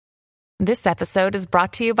This episode is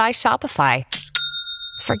brought to you by Shopify.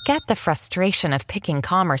 Forget the frustration of picking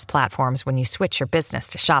commerce platforms when you switch your business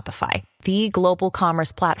to Shopify, the global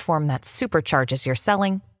commerce platform that supercharges your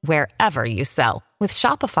selling wherever you sell. With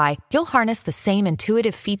Shopify, you'll harness the same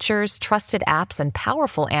intuitive features, trusted apps, and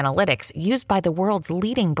powerful analytics used by the world's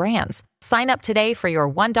leading brands. Sign up today for your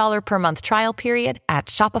 $1 per month trial period at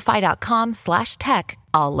shopify.com/tech,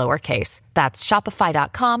 all lowercase. That's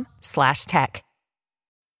shopify.com/tech.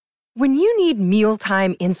 When you need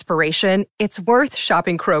mealtime inspiration, it's worth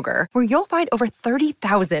shopping Kroger, where you'll find over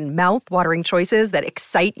 30,000 mouth-watering choices that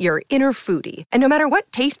excite your inner foodie. And no matter what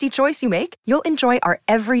tasty choice you make, you'll enjoy our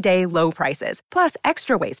everyday low prices, plus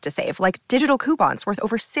extra ways to save, like digital coupons worth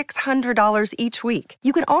over $600 each week.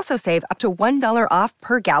 You can also save up to $1 off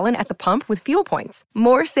per gallon at the pump with fuel points.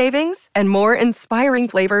 More savings and more inspiring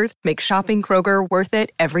flavors make shopping Kroger worth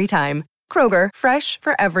it every time. Kroger, fresh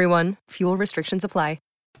for everyone. Fuel restrictions apply.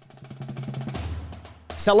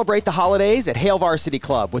 Celebrate the holidays at Hail Varsity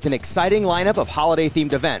Club with an exciting lineup of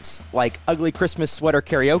holiday-themed events like Ugly Christmas Sweater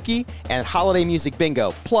Karaoke and Holiday Music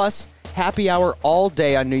Bingo, plus happy hour all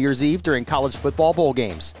day on New Year's Eve during college football bowl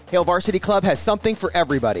games. Hail Varsity Club has something for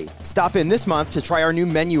everybody. Stop in this month to try our new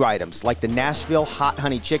menu items like the Nashville Hot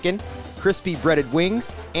Honey Chicken, crispy breaded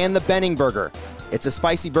wings, and the Benning Burger. It's a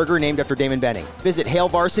spicy burger named after Damon Benning. Visit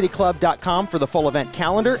HailVarsityClub.com for the full event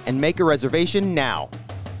calendar and make a reservation now.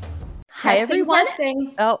 Hi, everyone.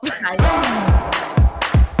 Testing. Oh. Hi.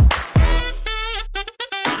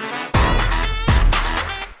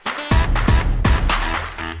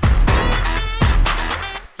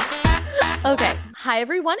 Okay. Hi,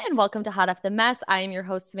 everyone, and welcome to Hot Off the Mess. I am your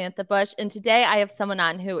host, Samantha Bush, and today I have someone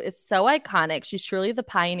on who is so iconic. She's truly the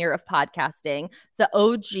pioneer of podcasting, the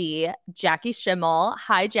OG, Jackie Schimmel.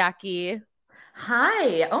 Hi, Jackie.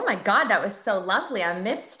 Hi. Oh, my God. That was so lovely. I'm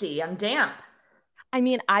misty. I'm damp. I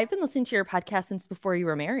mean, I've been listening to your podcast since before you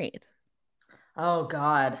were married. Oh,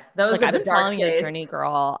 God. Those are I've the been dark following days. your journey,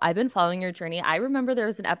 girl. I've been following your journey. I remember there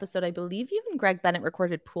was an episode, I believe you and Greg Bennett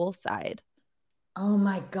recorded poolside. Oh,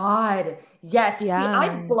 my God. Yes. Yeah. See,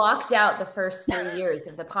 I blocked out the first 3 years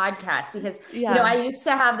of the podcast because, Yeah. I used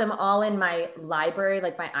to have them all in my library,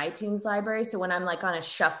 like my iTunes library. So when I'm like on a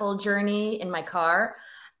shuffle journey in my car,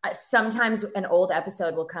 sometimes an old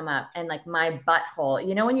episode will come up and like my butthole,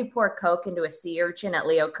 when you pour Coke into a sea urchin at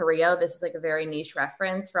Leo Carrillo, this is like a very niche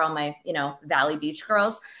reference for all my, Valley Beach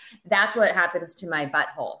girls. That's what happens to my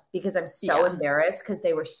butthole because I'm so embarrassed because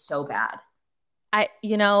they were so bad.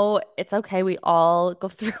 It's okay. We all go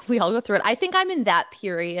through it. I think I'm in that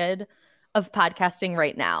period of podcasting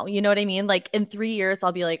right now. You know what I mean? Like in 3 years,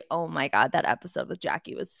 I'll be like, oh my God, that episode with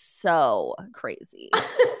Jackie was so crazy.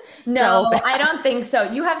 No, I don't think so.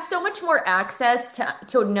 You have so much more access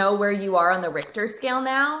to know where you are on the Richter scale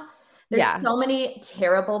now. There's so many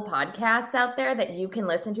terrible podcasts out there that you can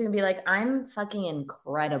listen to and be like, I'm fucking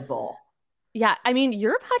incredible. Yeah. I mean,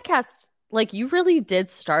 your podcast, like you really did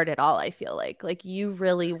start it all, I feel like. Like you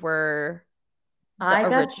really were I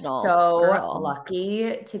got original so girl.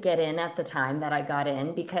 lucky to get in at the time that I got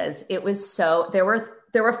in because it was there were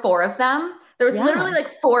 4 of them. There was literally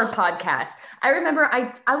like 4 podcasts. I remember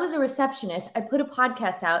I was a receptionist. I put a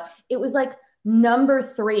podcast out. It was like number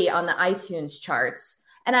 3 on the iTunes charts.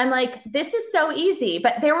 And I'm like, this is so easy.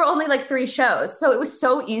 But there were only like 3 shows. So it was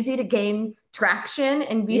so easy to gain traction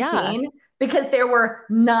and be seen because there were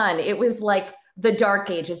none. It was like the dark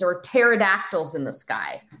ages or pterodactyls in the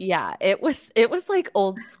sky. Yeah, it was like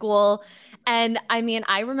old school. And I mean,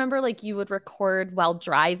 I remember like you would record while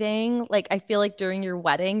driving. Like I feel like during your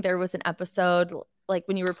wedding, there was an episode like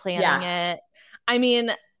when you were planning it. I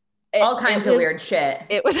mean, all kinds of weird shit.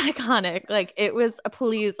 It was iconic. Like it was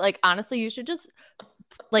please, like honestly, you should just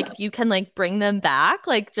like if you can like bring them back,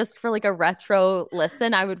 like just for like a retro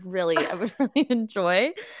listen, I would really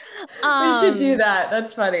enjoy. We should do that.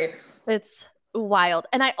 That's funny. It's wild.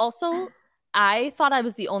 And I thought I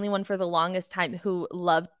was the only one for the longest time who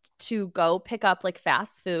loved to go pick up like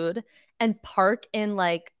fast food and park in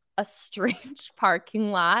like a strange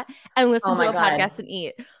parking lot and listen to a podcast and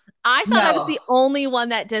eat. I thought I was the only one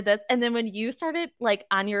that did this. And then when you started like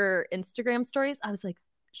on your Instagram stories, I was like,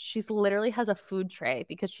 she's literally has a food tray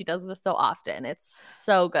because she does this so often. It's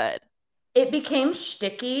so good. It became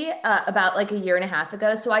shticky about like a year and a half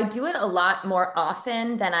ago. So I do it a lot more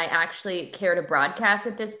often than I actually care to broadcast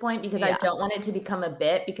at this point because I don't want it to become a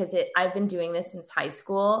bit because I've been doing this since high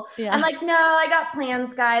school. I'm like, no, I got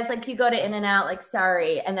plans, guys. Like you go to In-N-Out, like,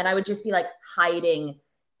 sorry. And then I would just be like hiding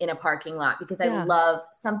in a parking lot because I love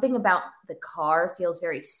something about the car feels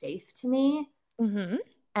very safe to me. Mm-hmm.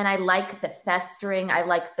 And I like the festering. I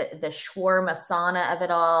like the shawarma sauna of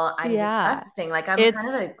it all. I'm Yeah. disgusting. Like I'm It's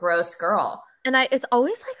kind of a gross girl. And it's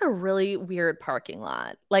always like a really weird parking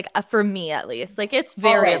lot. Like for me at least. Like it's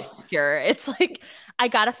very Always. obscure. It's like I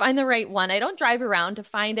gotta find the right one. I don't drive around to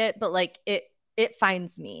find it, but like it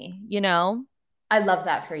finds me, you know? I love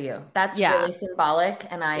that for you. That's Yeah. really symbolic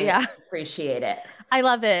and I appreciate it. I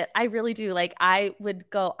love it. I really do. Like I would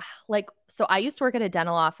go like so I used to work at a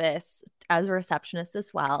dental office as a receptionist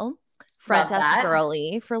as well. Front Love desk that.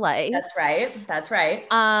 girly for life. That's right. That's right.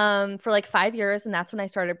 For like 5 years, and that's when I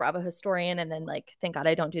started Bravo Historian, and then like thank God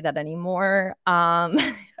I don't do that anymore.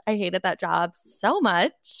 I hated that job so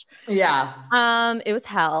much. Yeah. It was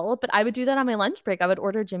hell, but I would do that on my lunch break. I would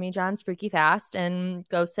order Jimmy John's Freaky Fast and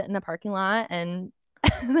go sit in a parking lot, and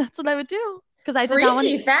that's what I would do because I did not want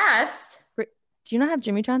to. Freaky Fast. Do you not have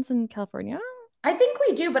Jimmy John's in California? I think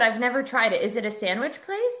we do, but I've never tried it. Is it a sandwich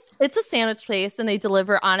place? It's a sandwich place, and they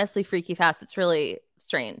deliver honestly freaky fast. It's really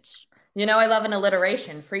strange. You know, I love an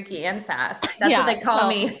alliteration, freaky and fast. That's what they call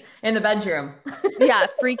me in the bedroom. Yeah,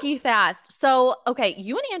 freaky fast. So, okay,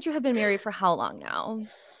 you and Andrew have been married for how long now?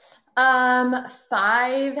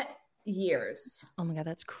 5 years. Oh my God,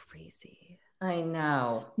 that's crazy. I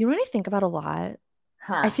know. You know what I think about a lot?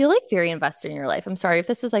 Huh. I feel like very invested in your life. I'm sorry if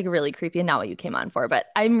this is like really creepy and not what you came on for, but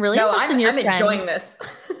I'm really invested in your friend. I'm enjoying this.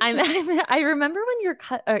 I remember when your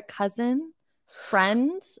cousin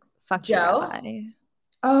friend fucked Joe? Rabbi.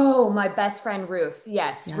 Oh, my best friend Ruth.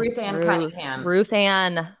 Yes, Ruth Ann Cunningham. Ruth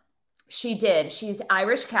Ann. She did. She's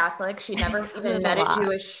Irish Catholic. She never even met a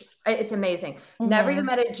Jewish. It's amazing. Mm-hmm. Never even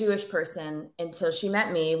met a Jewish person until she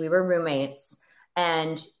met me. We were roommates,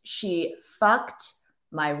 and she fucked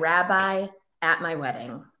my rabbi at my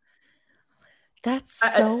wedding. That's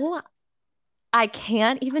so I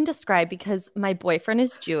can't even describe because my boyfriend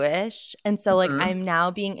is Jewish. And so like I'm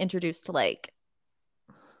now being introduced to like,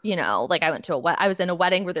 you know, like I was in a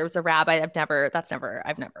wedding where there was a rabbi. I've never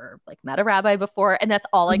like met a rabbi before. And that's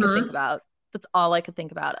all I could think about. That's all I could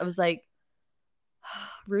think about. I was like,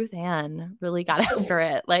 Ruth Ann really got after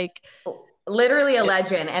it. Like literally a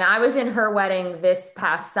legend. And I was in her wedding this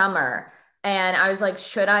past summer. And I was like,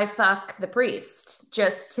 should I fuck the priest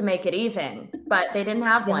just to make it even? But they didn't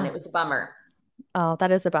have one. It was a bummer. Oh,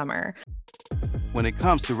 that is a bummer. When it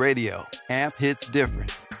comes to radio, AMP hits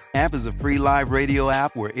different. AMP is a free live radio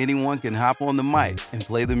app where anyone can hop on the mic and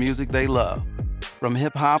play the music they love. From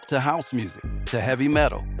hip-hop to house music to heavy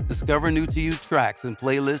metal, discover new-to-you tracks and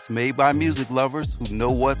playlists made by music lovers who know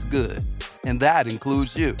what's good. And that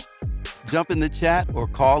includes you. Jump in the chat or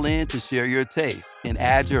call in to share your taste and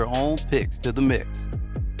add your own picks to the mix.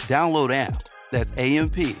 Download AMP, that's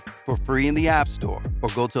AMP, for free in the App Store or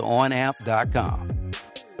go to onamp.com.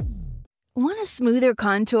 Want a smoother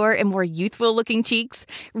contour and more youthful-looking cheeks?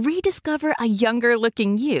 Rediscover a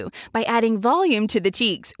younger-looking you by adding volume to the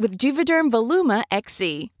cheeks with Juvederm Voluma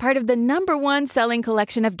XC, part of the #1 selling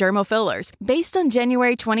collection of dermal fillers based on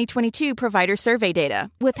January 2022 provider survey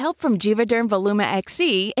data. With help from Juvederm Voluma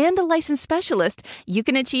XC and a licensed specialist, you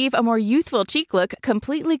can achieve a more youthful cheek look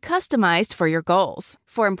completely customized for your goals.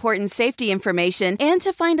 For important safety information and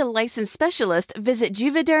to find a licensed specialist, visit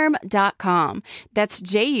Juvederm.com. That's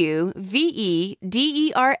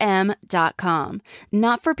JUVEDERM.com.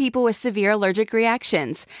 Not for people with severe allergic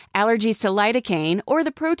reactions, allergies to lidocaine, or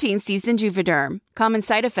the proteins used in Juvederm. Common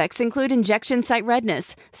side effects include injection site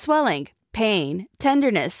redness, swelling, pain,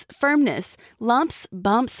 tenderness, firmness, lumps,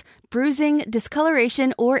 bumps, bruising,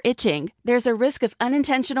 discoloration, or itching. There's a risk of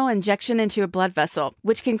unintentional injection into a blood vessel,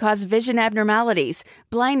 which can cause vision abnormalities,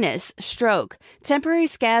 blindness, stroke, temporary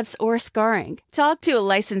scabs, or scarring. Talk to a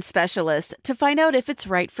licensed specialist to find out if it's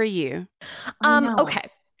right for you. Okay.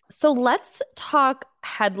 So let's talk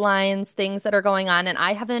headlines, things that are going on. And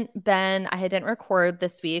I didn't record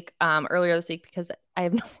this week, earlier this week because I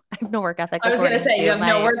have no work ethic. I was going to say, you have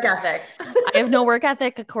no work ethic. I have no work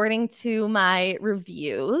ethic according to my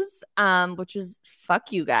reviews, which is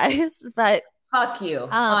fuck you guys, but fuck you,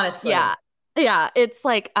 honestly. Yeah. It's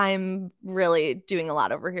like, I'm really doing a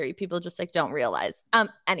lot over here. People just like don't realize.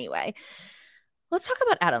 Anyway, let's talk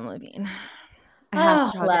about Adam Levine. I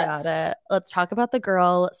have to talk about it. Let's talk about the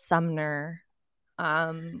girl Sumner.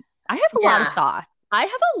 I have a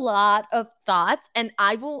lot of thoughts. And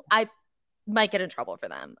I might get in trouble for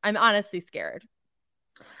them. I'm honestly scared.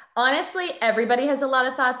 Honestly, everybody has a lot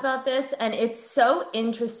of thoughts about this, and it's so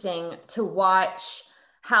interesting to watch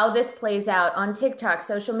how this plays out on TikTok,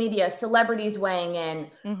 social media, celebrities weighing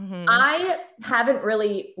in. Mm-hmm. I haven't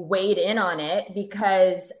really weighed in on it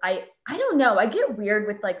because I don't know. I get weird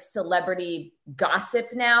with like celebrity gossip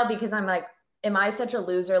now because I'm like, am I such a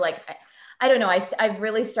loser? Like, I don't know. I've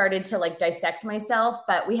really started to like dissect myself,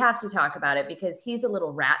 but we have to talk about it because he's a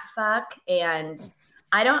little rat fuck. And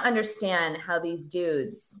I don't understand how these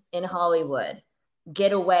dudes in Hollywood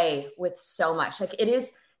get away with so much. Like, it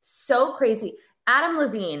is so crazy. Adam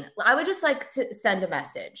Levine, I would just like to send a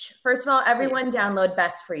message. First of all, everyone download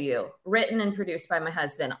Best for You, written and produced by my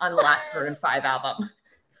husband on the last Maroon 5 album.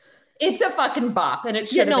 It's a fucking bop, and it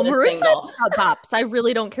should have been a single. Bops. I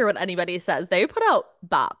really don't care what anybody says. They put out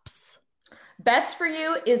bops. Best for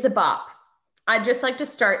You is a bop. I'd just like to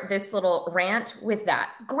start this little rant with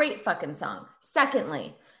that. Great fucking song.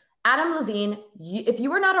 Secondly, Adam Levine, if you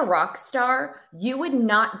were not a rock star, you would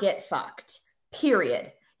not get fucked.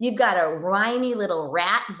 Period. You've got a whiny little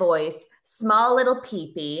rat voice, small little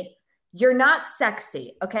peepee. You're not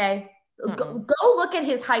sexy, okay? Go look at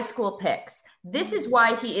his high school pics. This is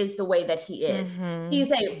why he is the way that he is.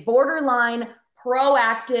 He's a borderline,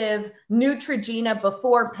 proactive Neutrogena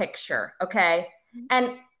before picture, okay?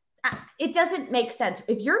 And it doesn't make sense.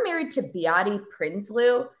 If you're married to Beate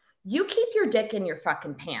Prinsloo, you keep your dick in your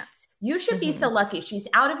fucking pants. You should be so lucky she's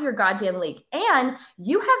out of your goddamn league. And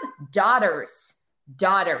you have daughters.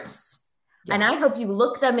 Yeah. And I hope you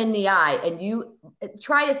look them in the eye and you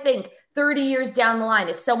try to think 30 years down the line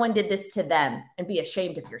if someone did this to them and be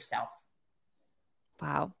ashamed of yourself.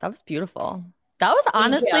 Wow, that was beautiful. That was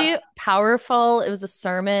honestly powerful. It was a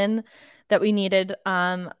sermon that we needed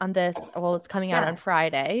on this. Well, it's coming out on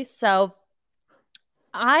Friday. So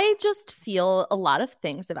I just feel a lot of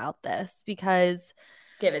things about this because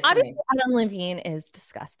give it to me. Adam Levine is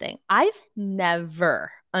disgusting. I've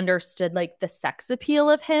never understood like the sex appeal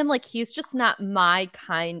of him. Like, he's just not my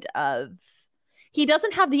kind of, he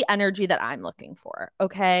doesn't have the energy that I'm looking for.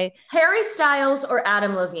 Okay. Harry Styles or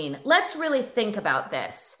Adam Levine? Let's really think about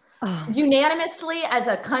this. Unanimously, as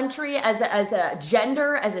a country, as a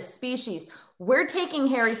gender, as a species, we're taking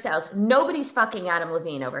Harry Styles. Nobody's fucking Adam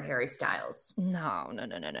Levine over Harry Styles. No.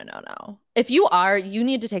 If you are, you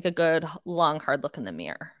need to take a good, long, hard look in the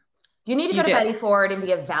mirror. You need to go to Betty Ford and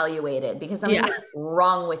be evaluated because something is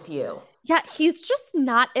wrong with you. Yeah, he's just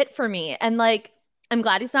not it for me. And like, I'm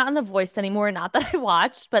glad he's not on The Voice anymore. Not that I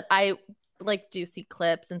watched, but I like do see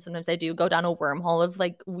clips, and sometimes I do go down a wormhole of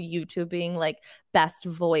like YouTube being like best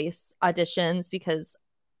voice auditions because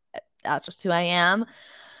that's just who I am.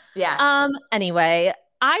 Yeah. Anyway,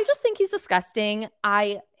 I just think he's disgusting.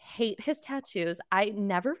 I hate his tattoos. I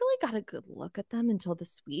never really got a good look at them until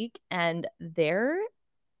this week, and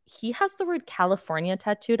he has the word California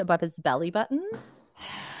tattooed above his belly button.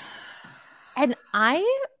 And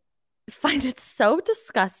I find it so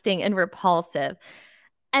disgusting and repulsive.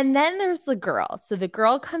 And then there's the girl. So the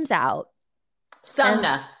girl comes out.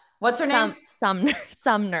 Sumner. What's her name?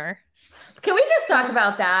 Sumner. Can we just talk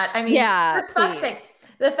about that? I mean, yeah, for fuck's sake.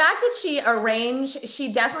 The fact that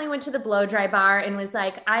she definitely went to the blow dry bar and was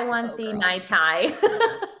like, I want the Mai Tai.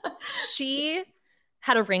 She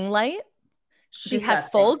had a ring light. She had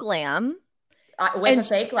full glam. With a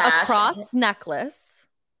fake lash. A cross necklace.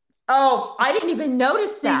 Oh, I didn't even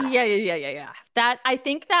notice that. Yeah. That, I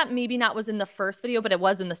think that maybe not was in the first video, but it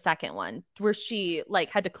was in the second one where she like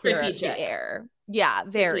had to clear up the air. Yeah,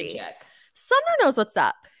 very. Strategic. Sumner knows what's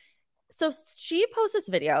up. So she posts this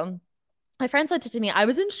video. My friend sent it to me. I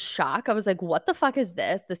was in shock. I was like, what the fuck is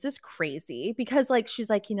this? This is crazy. Because like, she's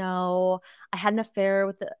like, I had an affair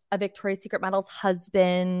with a Victoria's Secret model's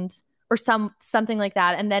husband or something like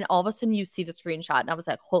that. And then all of a sudden you see the screenshot and I was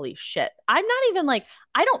like, holy shit. I'm not even like,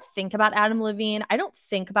 I don't think about Adam Levine. I don't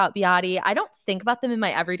think about Beate. I don't think about them in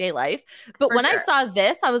my everyday life. But when I saw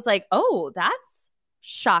this, I was like, oh, that's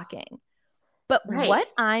shocking. But what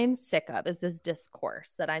I'm sick of is this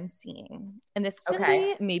discourse that I'm seeing. And this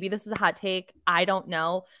is maybe this is a hot take. I don't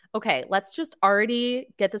know. Okay, let's just already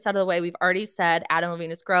get this out of the way. We've already said Adam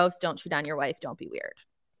Levine is gross. Don't cheat on your wife. Don't be weird.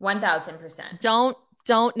 1000%.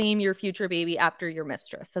 Don't name your future baby after your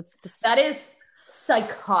mistress. That is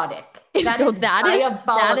psychotic. That is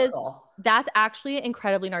diabolical. That's actually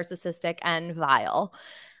incredibly narcissistic and vile.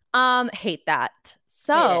 Hate that.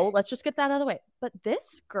 So let's just get that out of the way. But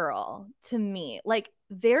this girl, to me, like,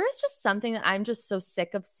 there is just something that I'm just so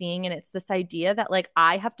sick of seeing. And it's this idea that like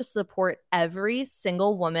I have to support every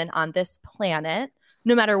single woman on this planet,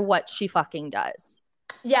 no matter what she fucking does.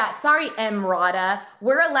 Yeah, sorry, Emrata.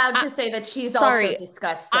 We're allowed to say that she's also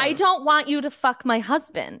disgusting. I don't want you to fuck my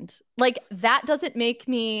husband. Like, that doesn't make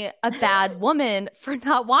me a bad woman for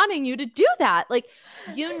not wanting you to do that. Like,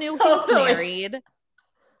 you knew he was married.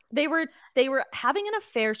 They were having an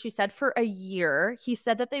affair, she said, for a year. He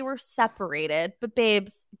said that they were separated, but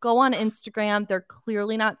babes, go on Instagram. They're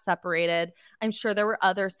clearly not separated. I'm sure there were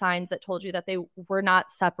other signs that told you that they were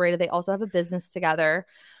not separated. They also have a business together.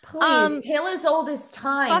 Please, Taylor's old as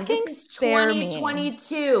time. This is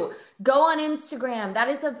 2022. Go on Instagram.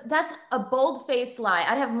 That's a bold-faced lie.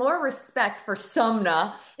 I'd have more respect for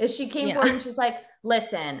Sumna if she came forward and she was like,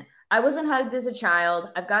 listen, I wasn't hugged as a child.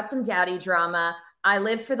 I've got some daddy drama. I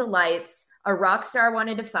live for the lights. A rock star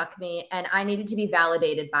wanted to fuck me and I needed to be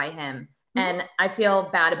validated by him. And I feel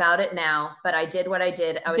bad about it now, but I did what I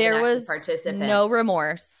did. I was an active participant. No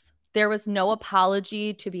remorse. There was no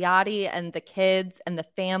apology to Beate and the kids and the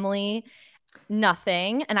family.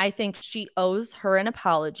 Nothing. And I think she owes her an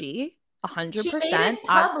apology. 100%. She made it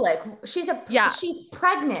public. She's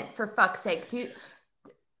pregnant, for fuck's sake.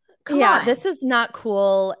 Come on. This is not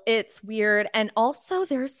cool. It's weird. And also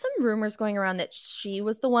there's some rumors going around that she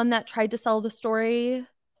was the one that tried to sell the story.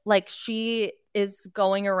 Like, she is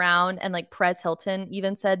going around, and like Perez Hilton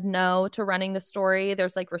even said no to running the story.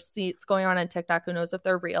 There's like receipts going on TikTok. Who knows if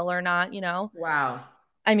they're real or not, you know? Wow.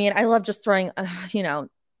 I mean, I love just throwing,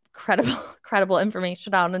 credible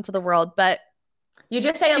information out into the world, but you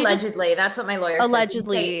just say allegedly. That's what my lawyer says.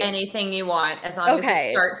 Allegedly. You can say anything you want as long as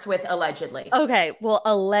it starts with allegedly. Okay. Well,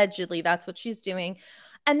 allegedly, that's what she's doing.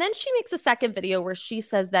 And then she makes a second video where she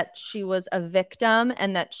says that she was a victim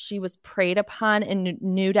and that she was preyed upon and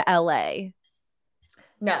new to LA.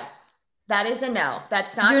 No, that is a no.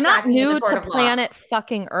 That's not. You're not new to planet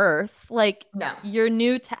fucking Earth. Like, no, you're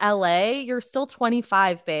new to LA. You're still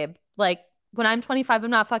 25, babe. Like, when I'm 25,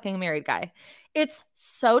 I'm not fucking a married guy. It's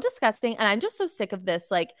so disgusting. And I'm just so sick of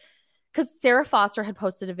this. Like, because Sarah Foster had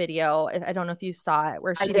posted a video, I don't know if you saw it,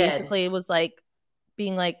 where she basically was like,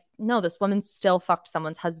 being like, no, this woman still fucked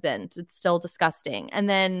someone's husband. It's still disgusting. And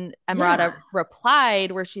then Emrata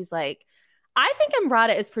replied where she's like, I think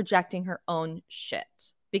Emrata is projecting her own shit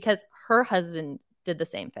because her husband did the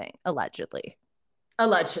same thing, allegedly.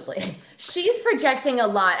 Allegedly. She's projecting a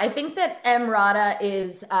lot. I think that Emrata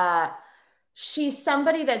is... she's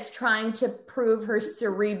somebody that's trying to prove her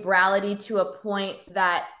cerebrality to a point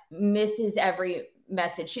that misses every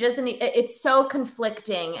message. She doesn't, it's so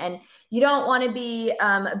conflicting, and you don't want to be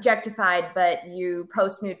objectified, but you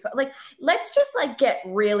post nude. Like, let's just like get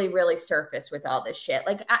really, really surface with all this shit.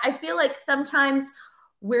 Like, I feel like sometimes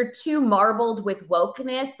we're too marbled with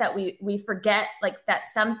wokeness that we forget like that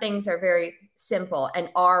some things are very simple and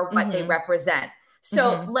are what they represent.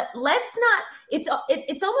 So let's not,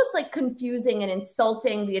 it's almost like confusing and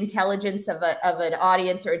insulting the intelligence of an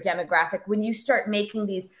audience or a demographic when you start making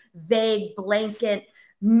these vague, blanket,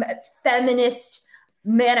 feminist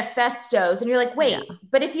manifestos. And you're like, wait,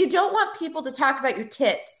 but if you don't want people to talk about your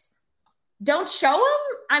tits, don't show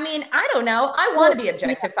them? I mean, I don't know. I want to be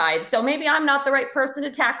objectified. So maybe I'm not the right person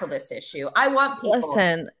to tackle this issue. I want people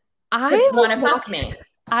to want to fuck me.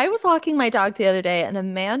 I was walking my dog the other day and a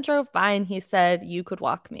man drove by and he said, you could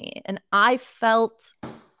walk me. And I felt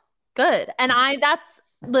good. And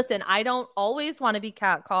listen, I don't always want to be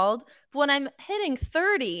catcalled, but when I'm hitting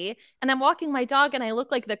 30 and I'm walking my dog and I look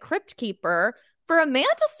like the crypt keeper, for a man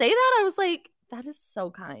to say that, I was like, that is so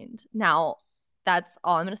kind. Now, that's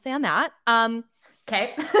all I'm going to say on that.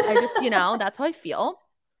 Okay. I just, that's how I feel.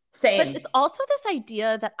 Same. But it's also this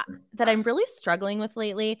idea that I'm really struggling with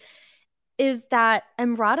lately is that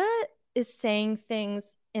Emrata is saying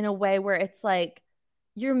things in a way where it's like,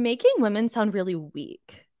 you're making women sound really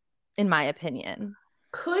weak, in my opinion.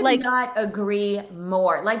 Could not agree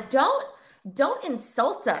more. Like, don't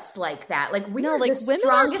insult us like that. Like, we are the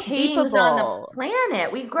strongest beings on the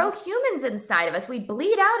planet. We grow humans inside of us. We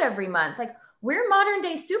bleed out every month. Like, we're modern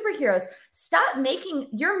day superheroes.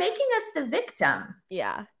 You're making us the victim.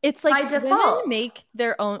 Yeah. It's like, by default,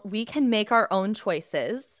 we can make our own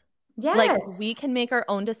choices. Yes. Like, we can make our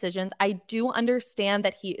own decisions. I do understand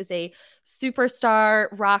that he is a superstar,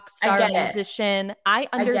 rock star musician. I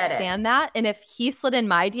understand that. And if he slid in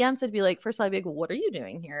my DMs, I'd be like, first of all, I'd be like, what are you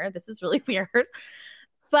doing here? This is really weird.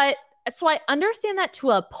 But so I understand that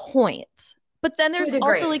to a point. But then there's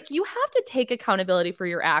also like, you have to take accountability for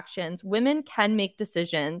your actions. Women can make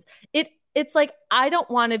decisions. It's like, I don't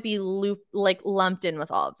want to be lumped in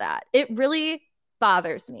with all of that. It really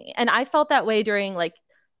bothers me. And I felt that way during like,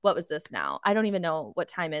 what was this now? I don't even know what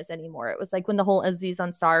time is anymore. It was like when the whole Aziz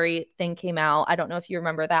Ansari thing came out. I don't know if you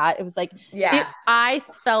remember that. It was like, I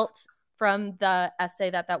felt from the essay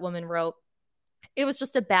that woman wrote, it was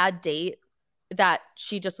just a bad date that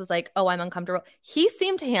she just was like, oh, I'm uncomfortable. He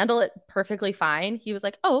seemed to handle it perfectly fine. He was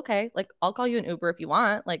like, oh, okay. Like, I'll call you an Uber if you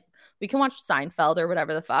want. Like, we can watch Seinfeld or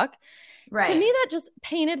whatever the fuck. Right. To me, that just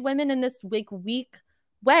painted women in this weak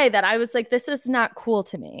way that I was like, this is not cool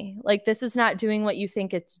to me. Like, this is not doing what you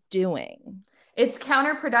think it's doing. It's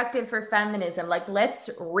counterproductive for feminism. Like, let's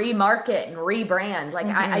remarket and rebrand. Like,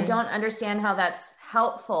 I don't understand how that's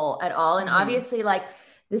helpful at all. And obviously, like,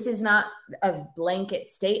 this is not a blanket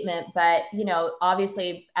statement, but, you know,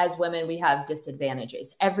 obviously as women, we have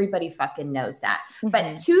disadvantages. Everybody fucking knows that.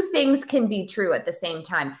 But two things can be true at the same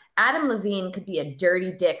time. Adam Levine could be a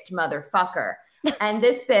dirty dicked motherfucker. And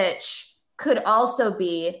this bitch could also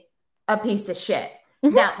be a piece of shit.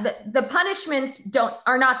 Now, the punishments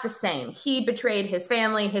are not the same. He betrayed his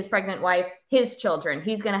family, his pregnant wife, his children.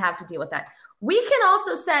 He's going to have to deal with that. We can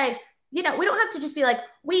also say, you know, we don't have to just be like,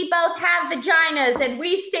 we both have vaginas and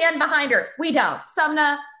we stand behind her. We don't.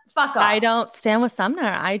 Sumner, fuck off. I don't stand with Sumner.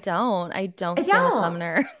 I don't stand with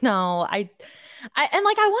Sumner. No, and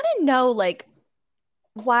like, I want to know, like,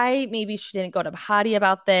 why maybe she didn't go to Bahati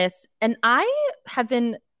about this. And I have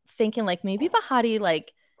been thinking, like, maybe Bahati,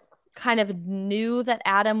 like, kind of knew that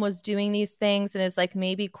Adam was doing these things and is like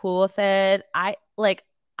maybe cool with it. I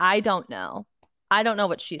don't know. I don't know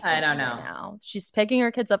what she's thinking right now. She's picking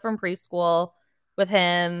her kids up from preschool with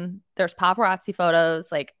him. There's paparazzi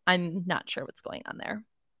photos. Like, I'm not sure what's going on there.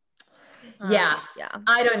 Yeah.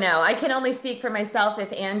 I don't know. I can only speak for myself.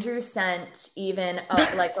 If Andrew sent even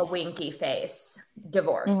like a winky face,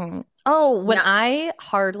 divorce. Oh, when I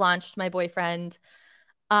hard launched my boyfriend,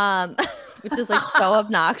 which is like so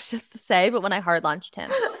obnoxious to say, but when I hard launched him,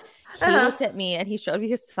 he looked at me and he showed me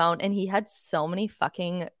his phone and he had so many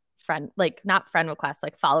fucking not friend requests,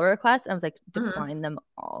 like follower requests. I was like, decline them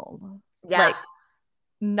all. Yeah. Like,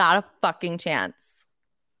 not a fucking chance.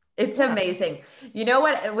 It's amazing. You know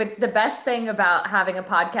what? With the best thing about having a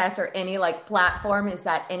podcast or any like platform is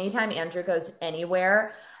that anytime Andrew goes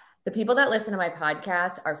anywhere, the people that listen to my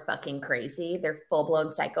podcast are fucking crazy. They're full-blown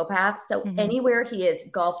psychopaths. So anywhere he is,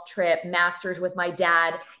 golf trip, masters with my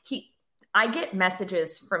dad, I get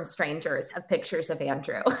messages from strangers of pictures of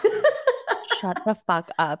Andrew. Shut the fuck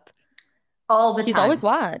up. All the time. He's always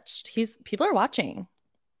watched. People are watching.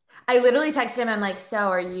 I literally texted him. I'm like,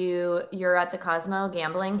 so you're at the Cosmo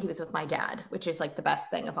gambling? He was with my dad, which is like the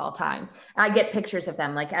best thing of all time. And I get pictures of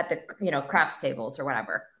them like at the, you know, craps tables or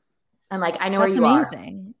whatever. I'm like, I know where you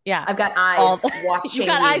amazing. Yeah. I've got eyes watching. You've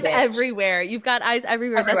got eyes bitch. Everywhere. You've got eyes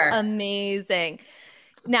everywhere. That's amazing.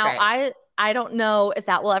 Now, I don't know if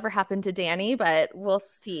that will ever happen to Danny, but we'll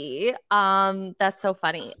see. That's so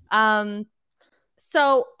funny.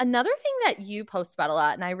 So another thing that you post about a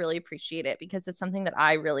lot, and I really appreciate it because it's something that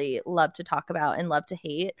I really love to talk about and love to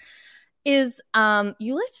hate, is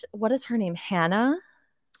you list, what is her name? Hannah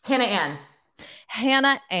Ann.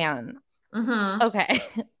 Okay.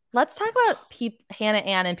 Let's talk about Hannah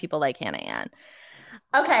Ann and people like Hannah Ann.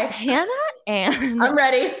 Okay. Hannah Ann. I'm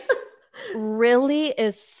ready. Really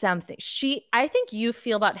is something. I think you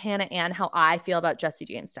feel about Hannah Ann how I feel about Jesse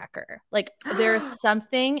James Decker. Like, there's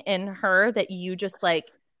something in her that you just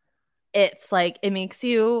like, it's like, it makes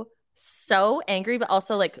you so angry, but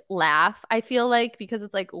also like laugh, I feel like, because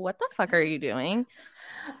it's like, what the fuck are you doing?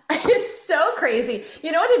 It's so crazy.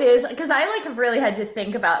 You know what it is? Because I like have really had to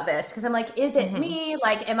think about this because I'm like, is it me?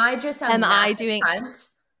 Like, am I just a massive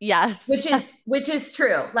cunt? Yes. Which is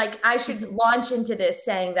true. Like, I should launch into this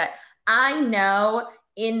saying that I know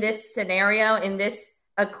in this scenario, in this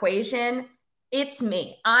equation, it's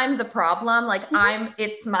me. I'm the problem. Like,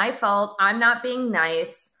 it's my fault. I'm not being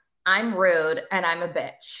nice. I'm rude and I'm a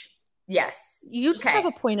bitch. Yes. You just have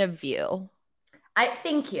a point of view.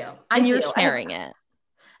 Thank you. And you're sharing it.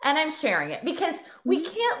 And I'm sharing it because we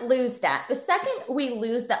can't lose that. The second we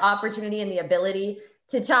lose the opportunity and the ability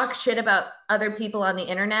to talk shit about other people on the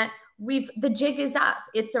internet, the jig is up.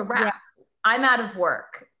 It's a wrap. Yeah. I'm out of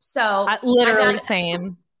work. So literally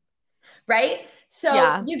same. Right?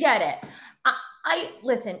 So you get it. I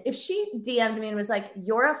listen, if she DM'd me and was like,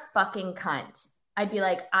 you're a fucking cunt, I'd be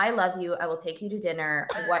like, I love you. I will take you to dinner.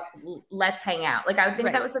 Let's hang out. Like, I would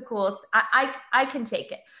think that was the coolest. I can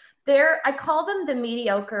take it. I call them the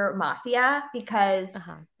mediocre mafia because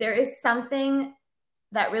there is something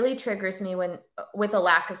that really triggers me with a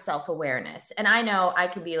lack of self-awareness. And I know I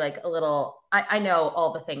can be like a little, I know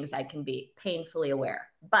all the things I can be painfully aware,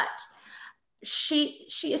 but she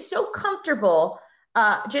is so comfortable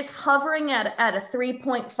just hovering at a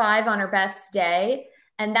 3.5 on her best day.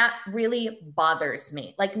 And that really bothers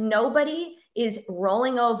me. Like, nobody is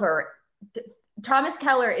rolling over. Thomas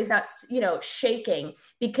Keller is not, shaking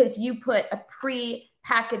because you put a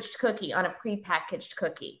pre-packaged cookie on a pre-packaged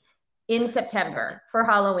cookie in September for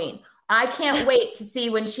Halloween. I can't wait to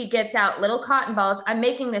see when she gets out little cotton balls. I'm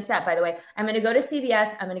making this up, by the way. I'm going to go to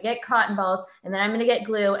CVS. I'm going to get cotton balls, and then I'm going to get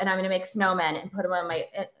glue, and I'm going to make snowmen and put them on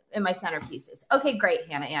my centerpieces. Okay, great,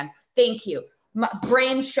 Hannah Ann. Thank you. My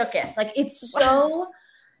brain shooketh. Like it's so.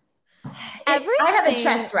 I have a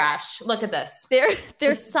chest rash. Look at this.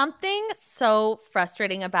 There's something so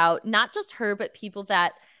frustrating about not just her, but people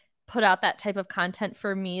that put out that type of content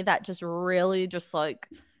for me that just really just like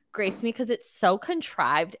grates me because it's so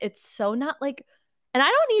contrived. It's so not like, and I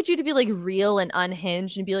don't need you to be like real and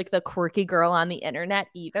unhinged and be like the quirky girl on the internet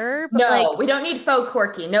either. But no, like, we don't need faux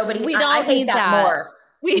quirky. Nobody. We don't I hate need that more.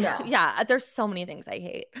 Yeah, there's so many things I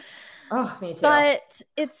hate. Oh, me too. But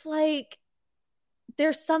it's like,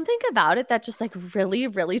 there's something about it that just like really,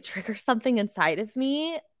 really triggers something inside of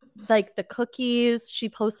me. Like the cookies, she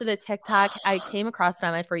posted a TikTok. I came across it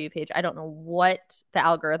on my For You page. I don't know what the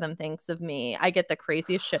algorithm thinks of me. I get the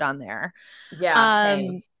craziest shit on there. Yeah,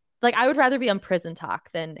 same. Like I would rather be on Prison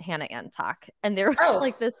Talk than Hannah Ann Talk. And there was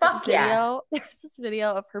like this video. Yeah. There's this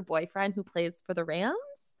video of her boyfriend who plays for the Rams.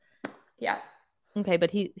 Yeah. Okay,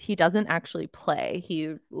 but he doesn't actually play.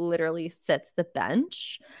 He literally sits the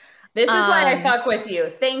bench. This is why I fuck with you.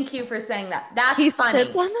 Thank you for saying that. That's he funny. He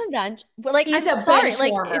sits on the bench, but like he's I'm a sorry, bench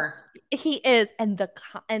like warmer. He is, and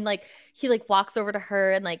like he like walks over to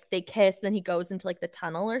her and like they kiss. Then he goes into like the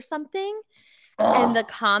tunnel or something, and the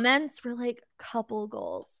comments were like couple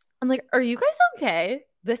goals. I'm like, are you guys okay?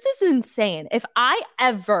 This is insane. If I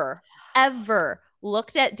ever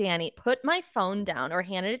looked at Danny, put my phone down, or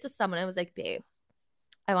handed it to someone, I was like, babe,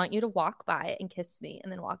 I want you to walk by and kiss me, and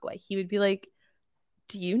then walk away. He would be like,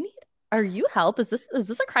 are you help? Is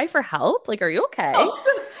this a cry for help? Like, are you okay?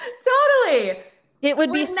 Totally. It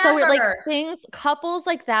would be so weird. Like couples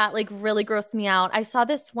like that, like really gross me out. I saw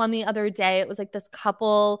this one the other day. It was like this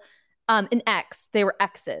couple, an ex. They were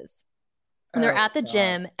exes, and they're at the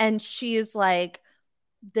gym, and she's like,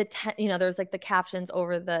 there's like the captions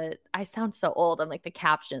over the. I sound so old. I'm like the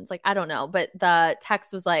captions, like I don't know, but the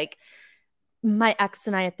text was like, my ex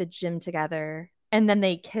and I at the gym together, and then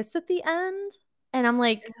they kiss at the end. And I'm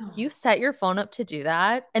like, you set your phone up to do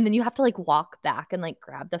that, and then you have to like walk back and like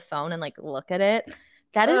grab the phone and like look at it.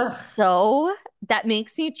 That is that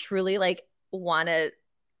makes me truly like want to,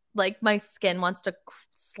 like my skin wants to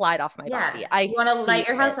slide off my body. You want to light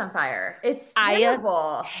your house on fire. It's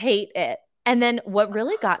terrible. I hate it. And then what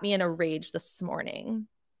really got me in a rage this morning,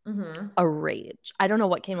 a rage. I don't know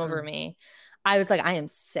what came over me. I was like, I am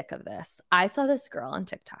sick of this. I saw this girl on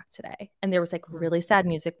TikTok today, and there was like really sad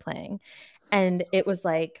music playing. And it was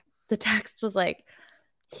like, the text was like,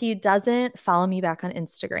 he doesn't follow me back on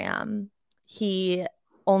Instagram. He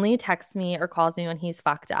only texts me or calls me when he's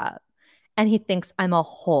fucked up. And he thinks I'm a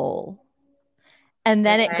hole. And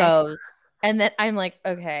then it goes, and then I'm like,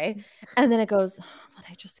 okay. And then it goes, but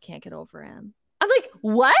I just can't get over him. I'm like,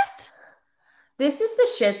 what? This is the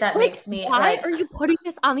shit that makes me why are you putting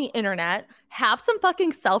this on the internet? Have some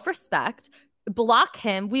fucking self-respect. Block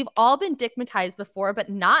him. We've all been dickmatized before, but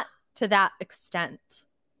not to that extent.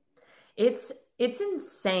 It's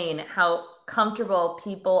insane how comfortable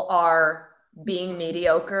people are being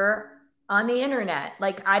mediocre on the internet.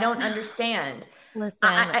 Like, I don't understand. Listen,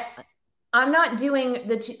 I'm not doing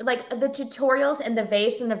the tutorials and the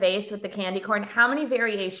vase with the candy corn. How many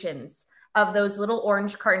variations of those little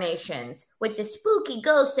orange carnations with the spooky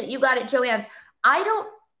ghosts that you got at Joann's? I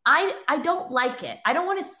don't like it. I don't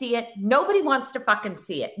want to see it. Nobody wants to fucking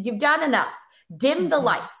see it. You've done enough. Dim the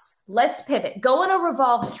lights. Let's pivot. Go on a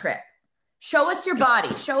Revolve trip. Show us your body.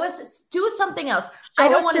 Do something else. I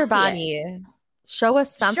don't want to see it. Show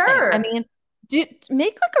us something. Sure. I mean,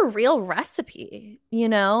 make like a real recipe,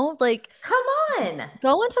 like come on.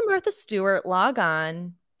 Go into Martha Stewart, log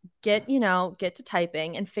on, get to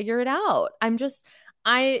typing and figure it out.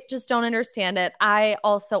 I just don't understand it. I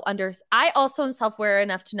also am self-aware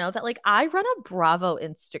enough to know that like I run a Bravo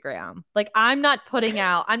Instagram. Like I'm not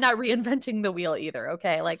reinventing the wheel either.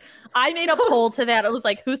 Okay. Like I made a poll to that. It was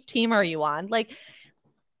like, whose team are you on? Like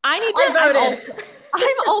I'm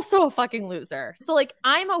also a fucking loser. So like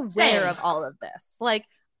I'm aware of all of this. Like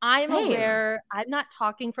I'm aware. I'm not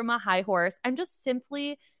talking from a high horse. I'm just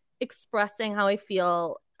simply expressing how I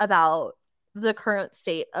feel about the current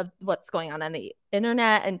state of what's going on the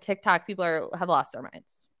internet and TikTok. People have lost their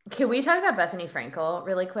minds. Can we talk about Bethany Frankel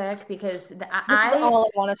really quick? Because this is all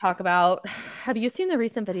I want to talk about. Have you seen the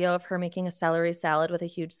recent video of her making a celery salad with a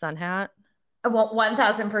huge sun hat?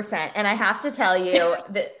 1000%. And I have to tell you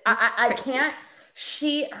that I can't.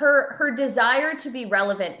 Her desire to be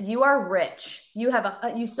relevant. You are rich. You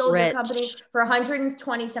sold your company for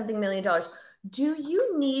 $120 something million. Do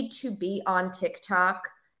you need to be on TikTok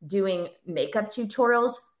doing makeup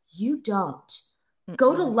tutorials? You don't.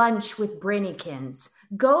 Go to lunch with Brainikins.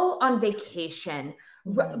 Go on vacation.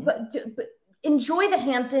 But enjoy the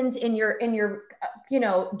Hamptons in your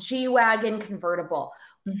G-Wagon convertible.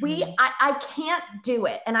 Mm-hmm. I can't do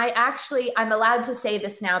it. And I'm allowed to say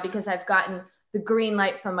this now because I've gotten the green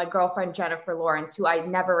light from my girlfriend, Jennifer Lawrence, who I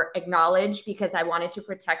never acknowledged because I wanted to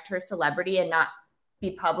protect her celebrity and not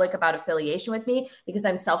be public about affiliation with me, because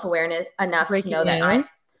I'm self-aware enough to know that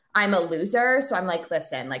I'm a loser. So I'm like,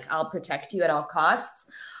 listen, like, I'll protect you at all costs.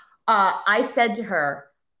 I said to her,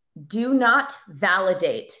 do not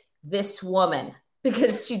validate this woman,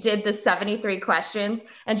 because she did the 73 questions.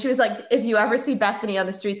 And she was like, if you ever see Bethany on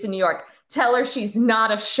the streets of New York, tell her she's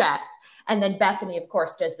not a chef. And then Bethany, of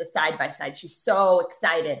course, does the side-by-side. She's so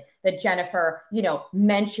excited that Jennifer,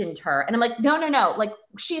 mentioned her. And I'm like, no. Like,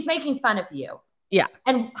 she's making fun of you. Yeah.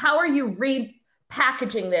 And how are you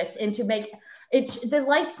repackaging this into the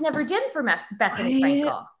lights never dim for Bethany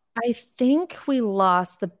Frankel? I think we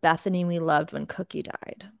lost the Bethany we loved when Cookie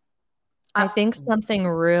died. I think something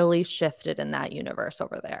really shifted in that universe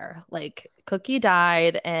over there. Like, Cookie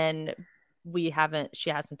died and she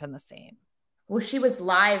hasn't been the same. Well, she was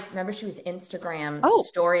live. Remember, she was Instagram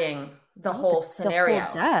storying the whole scenario. The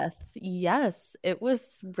whole death. Yes. It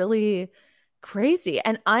was really crazy.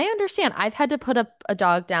 And I understand. I've had to put up a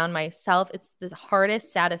dog down myself. It's the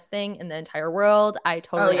hardest, saddest thing in the entire world. I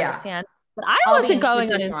totally understand. But I wasn't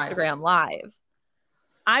going on Instagram Live.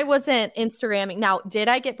 I wasn't Instagramming. Now, did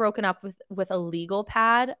I get broken up with a legal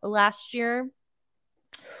pad last year?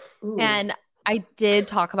 Ooh. And I did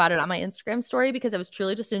talk about it on my Instagram story because I was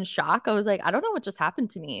truly just in shock. I was like, I don't know what just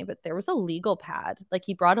happened to me, but there was a legal pad. Like,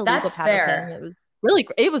 he brought a legal pad with him.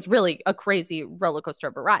 It was really a crazy roller coaster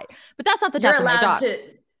of a ride. But that's not the death of my dog.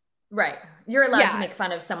 Right. You're allowed to make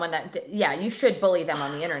fun of someone you should bully them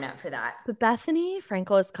on the internet for that. But Bethany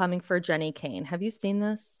Frankel is coming for Jenny Kane. Have you seen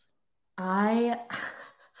this? I'm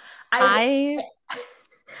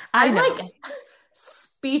know. like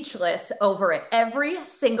speechless over it every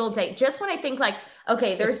single day. Just when I think like,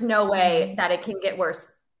 okay, there's no way that it can get worse.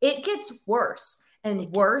 It gets worse and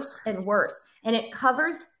worse and worse. And it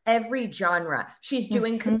covers every genre. She's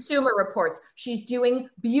doing consumer reports. She's doing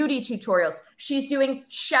beauty tutorials. She's doing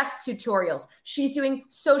chef tutorials. She's doing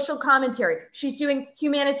social commentary. She's doing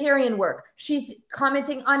humanitarian work. She's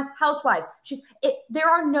commenting on housewives. There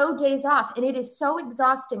are no days off, and it is so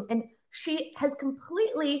exhausting. And she has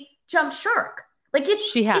completely jumped shark. Like,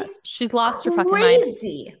 she's lost her fucking mind.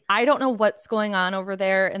 I don't know what's going on over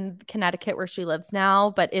there in Connecticut where she lives now,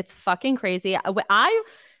 but it's fucking crazy.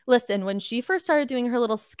 Listen, when she first started doing her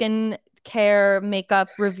little skin care makeup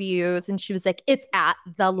reviews and she was like, it's at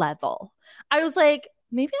the level, I was like,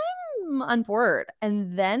 maybe I'm on board.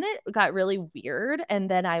 And then it got really weird. And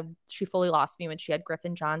then she fully lost me when she had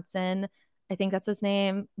Griffin Johnson, I think that's his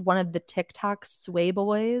name, one of the TikTok sway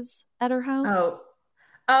boys at her house.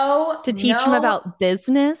 To teach him about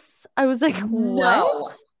business. I was like,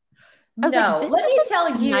 what? Let me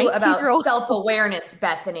tell you about self-awareness,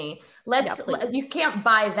 Bethany. You can't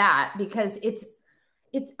buy that because it's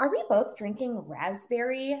are we both drinking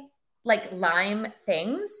raspberry, like lime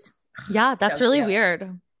things? Yeah, that's so really cute.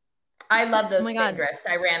 Weird. I love those Spindrifts.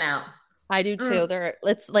 I ran out. I do too.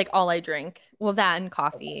 It's like all I drink. Well, that and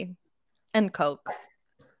coffee and Coke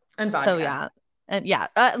and vodka. So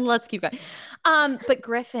let's keep going. But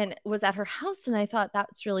Griffin was at her house and I thought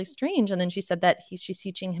that's really strange. And then she said that she's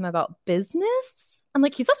teaching him about business. I'm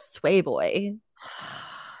like, he's a sway boy.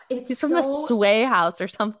 He's from the sway house or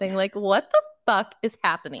something. Like, what the fuck is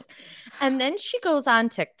happening? And then she goes on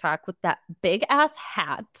TikTok with that big ass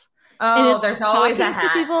hat. Oh, there's always a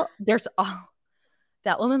hat. People,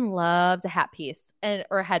 that woman loves a hat piece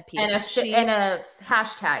or a headpiece. And a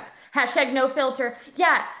hashtag no filter.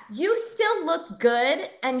 Yeah, you still look good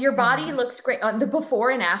and your body looks great. On the before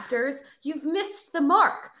and afters, you've missed the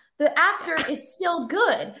mark. The after is still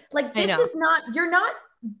good. Like, this is not, you're not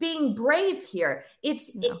being brave here.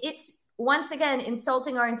 It's once again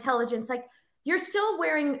insulting our intelligence. Like, you're still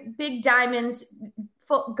wearing big diamonds,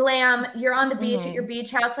 glam. You're on the beach at your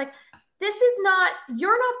beach house. Like,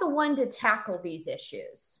 you're not the one to tackle these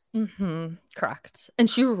issues. Correct. And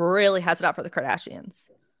she really has it out for the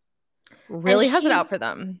Kardashians. Really has it out for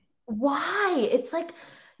them. Why? It's like,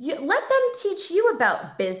 let them teach you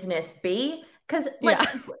about business, B. Because,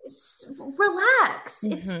 relax.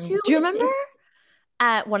 It's too. Do you remember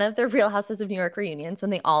at one of the Real Houses of New York reunions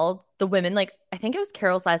when the women, like, I think it was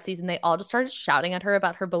Carol's last season, they all just started shouting at her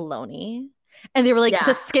about her baloney. And they were like,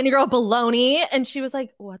 the skinny girl baloney. And she was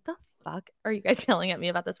like, what the fuck are you guys yelling at me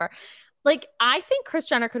about this for? Like, I think Kris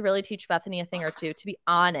Jenner could really teach Bethany a thing or two, to be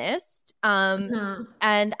honest. And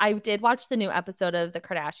I did watch the new episode of The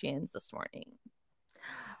Kardashians this morning.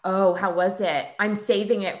 Oh, how was it? I'm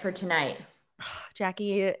saving it for tonight.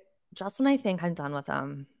 Jackie, just when I think I'm done with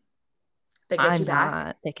them, They get you back.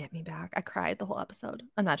 not. They get me back. I cried the whole episode.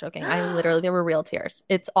 I'm not joking. I literally, there were real tears.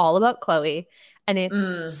 It's all about Chloe, and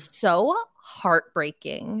it's so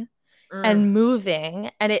heartbreaking and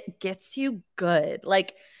moving, and it gets you good.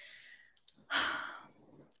 Like,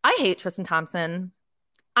 I hate Tristan Thompson.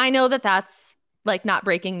 I know that that's like not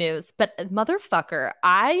breaking news, but motherfucker,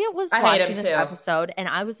 I was watching this episode and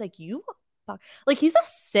I was like, you fuck. Like, he's a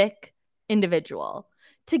sick individual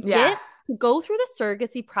to get to go through the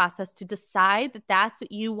surrogacy process to decide that that's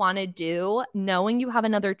what you want to do, knowing you have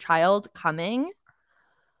another child coming.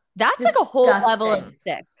 That's like a whole level of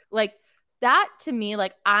sick. Like, that to me,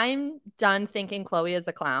 like, I'm done thinking Chloe is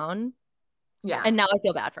a clown. Yeah. And now I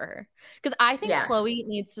feel bad for her because I think Chloe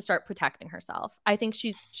needs to start protecting herself. I think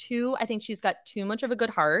she's got too much of a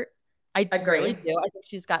good heart. I really do. I think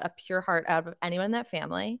she's got a pure heart out of anyone in that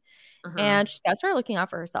family. And she's got to start looking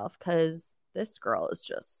out for herself because this girl is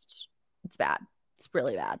just, it's bad. It's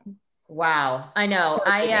really bad. Wow. I know.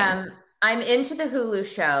 I'm into the Hulu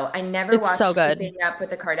show. I never watched Keeping Up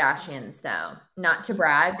with the Kardashians though. Not to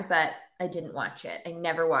brag, but I didn't watch it. I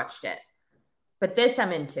never watched it. But this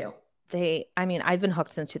I'm into. I've been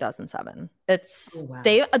hooked since 2007.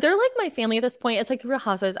 They're like my family at this point. It's like the Real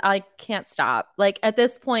Housewives. I can't stop. Like, at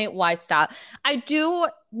this point, why stop? I do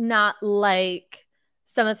not like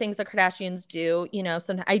some of the things the Kardashians do. You know,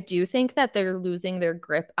 I do think that they're losing their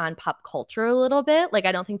grip on pop culture a little bit. Like,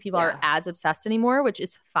 I don't think people are as obsessed anymore, which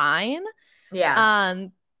is fine. Yeah.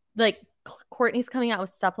 Like, Kourtney's coming out with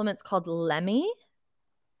supplements called Lemmy.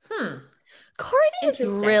 Kourtney's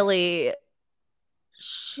really...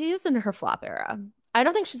 she's in her flop era. I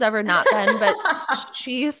don't think she's ever not been, but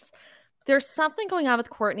there's something going on with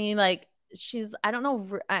Kourtney. Like, I don't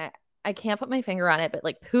know. I can't put my finger on it, but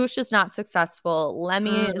like, Poosh is not successful. Lemmy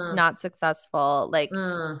is not successful. Like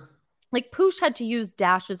Poosh had to use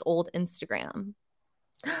Dash's old Instagram.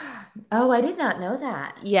 Oh, I did not know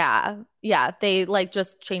that. Yeah. Yeah. They like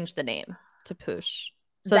just changed the name to Poosh.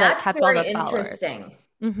 So that kept all the followers. Interesting.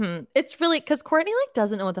 It's really because Kourtney like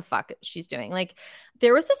doesn't know what the fuck she's doing. Like,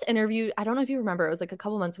 there was this interview, I don't know if you remember, it was like a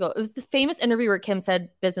couple months ago. It was the famous interview where Kim said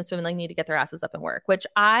businesswomen like need to get their asses up and work, which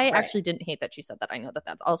I actually didn't hate that she said that. I know that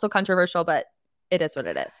that's also controversial, but it is what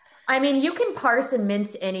it is. I mean, you can parse and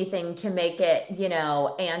mince anything to make it, you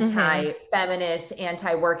know, anti-feminist,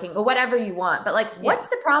 anti-working, or whatever you want. But like, what's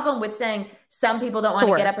the problem with saying some people don't want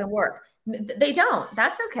to get up and work? They don't.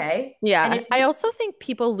 That's okay. Yeah. And I also think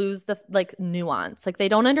people lose the like nuance. Like, they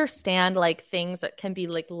don't understand like things that can be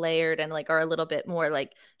like layered and like are a little bit more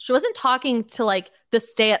like, she wasn't talking to like the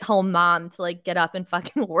stay-at-home mom to like get up and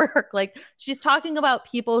fucking work. Like, she's talking about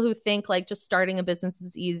people who think like just starting a business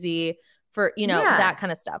is easy for, you know, that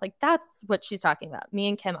kind of stuff. Like, that's what she's talking about. Me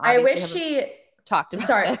and Kim obviously I wish she talked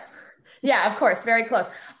about this. Yeah, of course. Very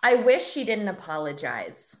close. I wish she didn't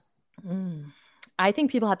apologize. I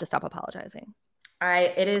think people have to stop apologizing.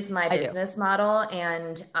 It is my business model,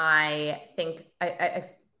 and I think I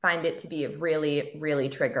find it to be really, really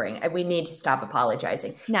triggering. We need to stop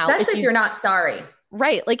apologizing, now, especially if you're not sorry.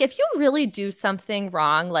 Right. Like, if you really do something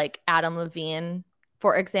wrong, like Adam Levine,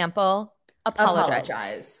 for example,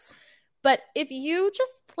 apologize. But if you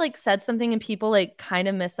just like said something and people like kind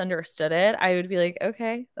of misunderstood it, I would be like,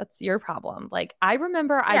 okay, that's your problem. Like, I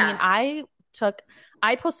remember, I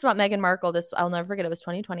posted about Meghan Markle. I'll never forget. It was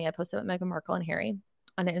 2020. I posted about Meghan Markle and Harry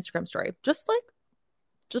on an Instagram story, just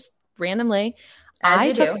randomly.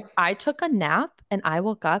 I took a nap and I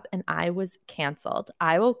woke up and I was canceled.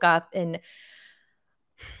 I woke up and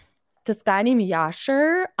this guy named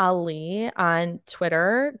Yashar Ali on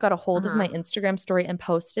Twitter got a hold of my Instagram story and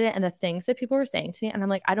posted it, and the things that people were saying to me, and I'm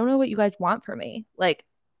like, I don't know what you guys want from me. Like,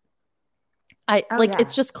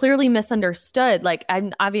 it's just clearly misunderstood. Like,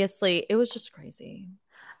 it was just crazy.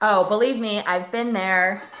 Oh, believe me, I've been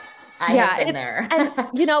there. I have been there. And,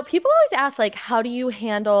 you know, people always ask, like, how do you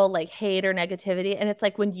handle like hate or negativity? And it's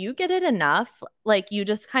like, when you get it enough, like, you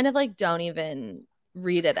just kind of like don't even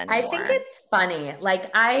read it anymore. I think it's funny. Like,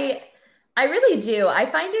 I really do. I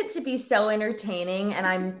find it to be so entertaining,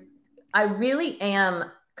 and I really am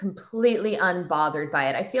completely unbothered by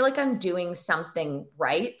it. I feel like I'm doing something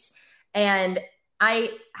right. And I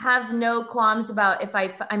have no qualms about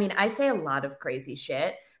I mean, I say a lot of crazy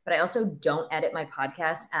shit, but I also don't edit my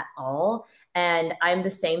podcast at all. And I'm the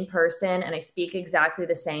same person, and I speak exactly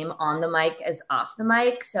the same on the mic as off the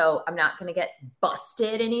mic. So I'm not going to get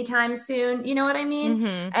busted anytime soon. You know what I mean?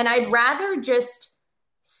 And I'd rather just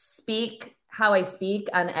speak how I speak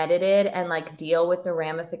unedited and like deal with the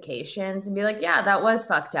ramifications and be like, yeah, that was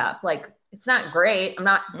fucked up. Like, it's not great. I'm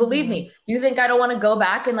not, believe me, you think I don't want to go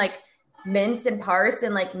back and like mince and parse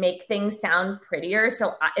and like make things sound prettier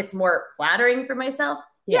so it's more flattering for myself.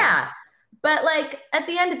 Yeah. But like at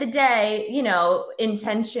the end of the day, you know,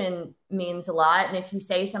 intention means a lot. And if you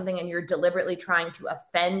say something and you're deliberately trying to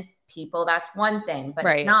offend people, that's one thing. But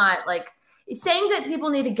if not, like saying that people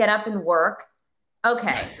need to get up and work,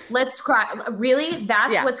 okay, let's cry. Really?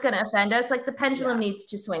 That's what's going to offend us? Like the pendulum needs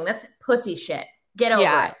to swing. That's pussy shit. Get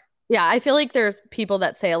over it. Yeah, I feel like there's people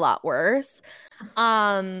that say a lot worse.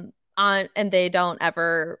 And they don't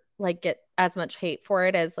ever like get as much hate for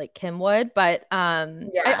it as like Kim would. But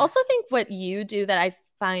I also think what you do that I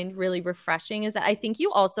find really refreshing is that I think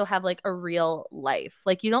you also have like a real life.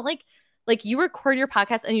 Like you don't like you record your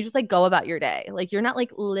podcast and you just like go about your day. Like you're not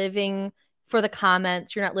like living for the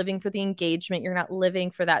comments. You're not living for the engagement. You're not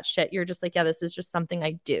living for that shit. You're just like, yeah, this is just something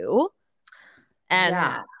I do.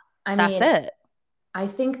 And that's it. I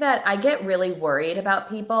think that I get really worried about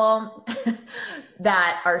people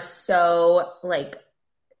that are so like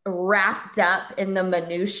wrapped up in the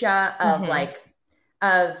minutia of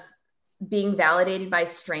of being validated by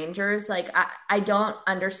strangers. Like I don't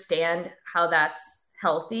understand how that's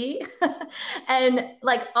healthy. And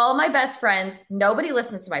like all my best friends, nobody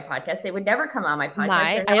listens to my podcast. They would never come on my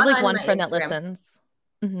podcast. I have like one friend that listens.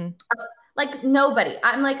 Like nobody.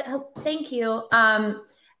 I'm like, oh, thank you.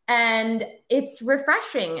 And it's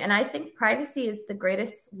refreshing. And I think privacy is the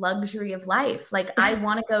greatest luxury of life. Like I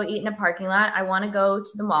want to go eat in a parking lot. I want to go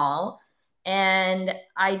to the mall. And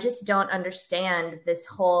I just don't understand this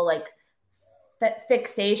whole like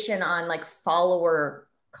fixation on like follower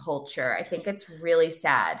culture. I think it's really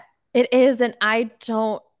sad. It is. And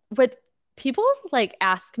but people like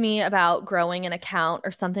ask me about growing an account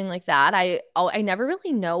or something like that. I never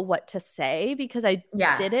really know what to say because I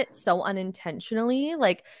did it so unintentionally.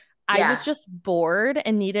 Like I was just bored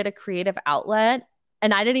and needed a creative outlet.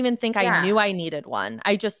 And I didn't even think I knew I needed one.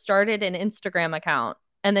 I just started an Instagram account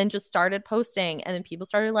and then just started posting and then people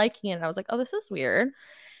started liking it. And I was like, oh, this is weird.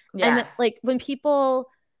 Yeah. And then, like when people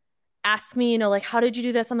ask me, you know, like, how did you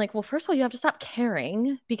do this? I'm like, well, first of all, you have to stop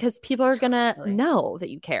caring because people are going to know that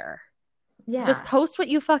you care. Yeah. Just post what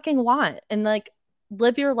you fucking want and like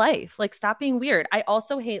live your life. Like stop being weird. I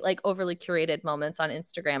also hate like overly curated moments on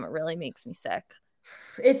Instagram. It really makes me sick.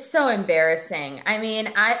 It's so embarrassing. I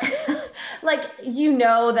mean, like, you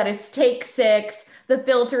know that it's take 6, the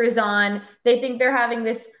filter is on. They think they're having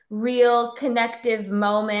this real connective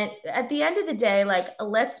moment. At the end of the day, like,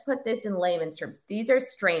 let's put this in layman's terms. These are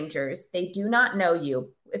strangers. They do not know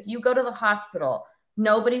you. If you go to the hospital,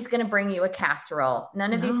 nobody's going to bring you a casserole.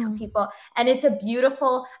 None of these people. And it's a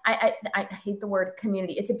beautiful, I hate the word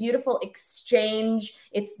community. It's a beautiful exchange.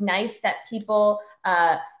 It's nice that people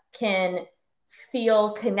can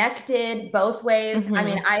feel connected both ways. I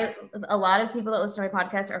mean, a lot of people that listen to my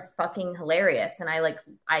podcast are fucking hilarious. And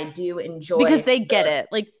I do enjoy because they get it.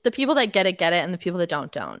 Like the people that get it. And the people that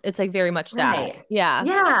don't. It's like very much that. Yeah.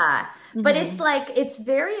 Yeah. But it's like, it's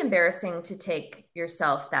very embarrassing to take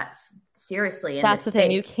yourself that seriously. That's the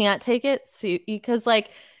thing. You can't take it because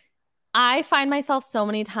like, I find myself so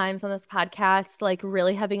many times on this podcast, like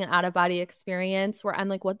really having an out of body experience where I'm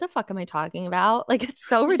like, what the fuck am I talking about? Like, it's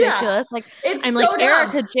so ridiculous. Like I'm so like dumb.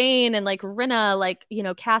 Erica Jane and like Rinna, like, you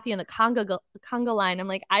know, Kathy and the conga line. I'm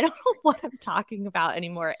like, I don't know what I'm talking about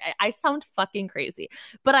anymore. I sound fucking crazy,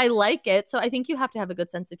 but I like it. So I think you have to have a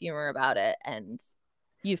good sense of humor about it. And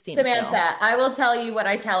you've seen Samantha, I will tell you what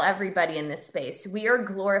I tell everybody in this space. We are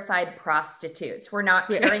glorified prostitutes. We're not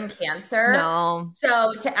curing cancer. No.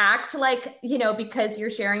 So to act like, you know, because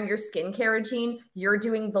you're sharing your skincare routine, you're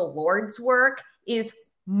doing the Lord's work is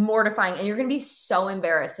mortifying. And you're going to be so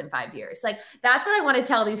embarrassed in 5 years. Like, that's what I want to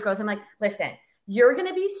tell these girls. I'm like, listen, you're going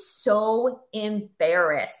to be so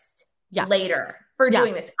embarrassed later for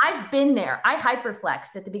doing this. I've been there. I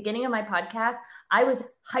hyperflexed at the beginning of my podcast. I was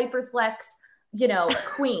hyperflex, you know,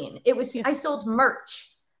 queen. It was, I sold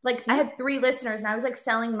merch. Like I had 3 listeners and I was like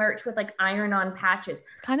selling merch with like iron-on patches.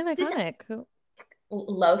 It's kind of iconic.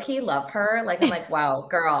 Low-key love her. Like, I'm like, wow,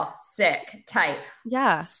 girl, sick, tight.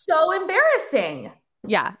 Yeah. So embarrassing.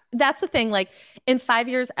 Yeah. That's the thing. Like in 5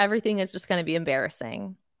 years, everything is just going to be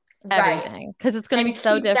embarrassing. Everything. Because it's going to be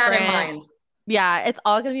so different. That in mind. Yeah. It's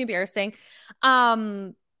all going to be embarrassing.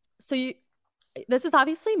 So this is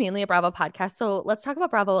obviously mainly a Bravo podcast. So let's talk about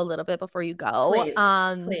Bravo a little bit before you go.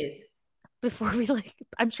 Please. Before we like,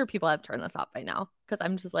 I'm sure people have turned this off by now because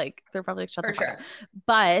I'm just like, they're probably like, shut the fuck up.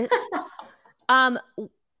 But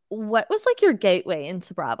what was like your gateway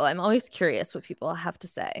into Bravo? I'm always curious what people have to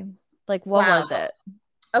say. Like, what was it?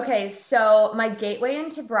 Okay, so my gateway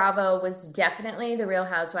into Bravo was definitely The Real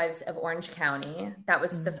Housewives of Orange County. That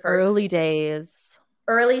was the first. Early days.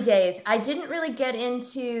 Early days. I didn't really get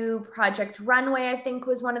into Project Runway, I think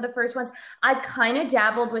was one of the first ones. I kind of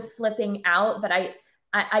dabbled with Flipping Out, but I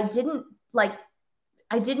didn't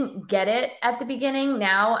I didn't get it at the beginning.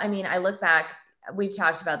 Now, I mean, I look back, we've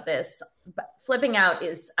talked about this, but Flipping Out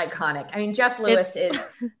is iconic. I mean, Jeff Lewis is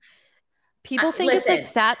people think it's like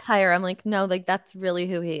satire. I'm like, no, like that's really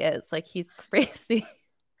who he is. Like he's crazy.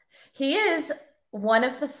 He is one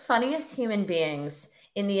of the funniest human beings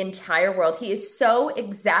in the entire world. He is so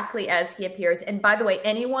exactly as he appears. And by the way,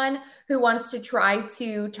 anyone who wants to try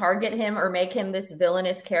to target him or make him this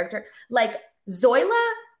villainous character, like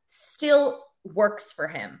Zoila still works for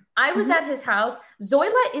him. I was at his house.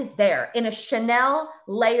 Zoila is there in a Chanel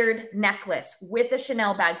layered necklace with a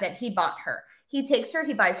Chanel bag that he bought her. He takes her,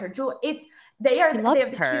 he buys her jewelry. He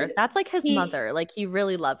loves her. That's like his mother. Like he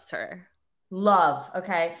really loves her. Love.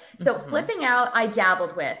 Okay. So Flipping Out, I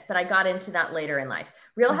dabbled with, but I got into that later in life.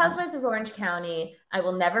 Real Housewives of Orange County. I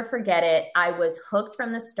will never forget it. I was hooked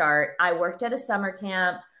from the start. I worked at a summer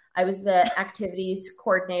camp. I was the activities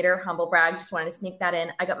coordinator, humble brag. Just wanted to sneak that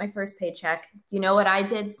in. I got my first paycheck. You know what I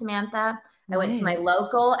did, Samantha? I went to my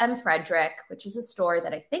local M. Frederick, which is a store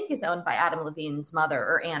that I think is owned by Adam Levine's mother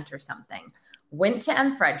or aunt or something. Went to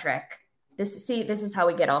M. Frederick. This is how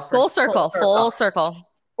we get all full circle.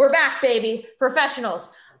 We're back, baby. Professionals.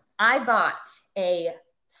 I bought a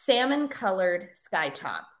salmon colored sky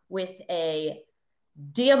top with a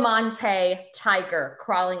Diamante tiger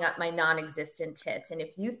crawling up my non-existent tits. And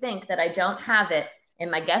if you think that I don't have it in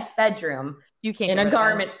my guest bedroom, you can't in a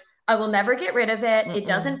garment, I will never get rid of it. It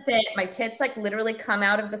doesn't fit. My tits like literally come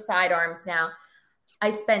out of the sidearms now. I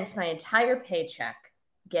spent my entire paycheck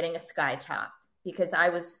getting a sky top because I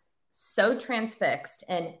was so transfixed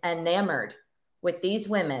and enamored with these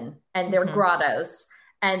women and their grottos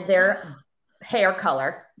and their hair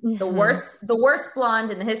color. The worst blonde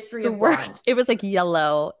in the history of blonde. It was like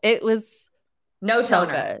yellow. It was no so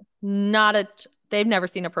toner. Good. They've never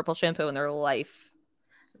seen a purple shampoo in their life.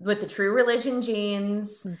 With the True Religion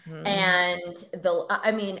jeans and the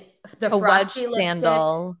a frosty wedge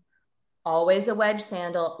sandal. Always a wedge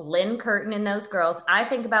sandal. Lynn Curtin and those girls. I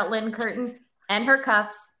think about Lynn Curtin and her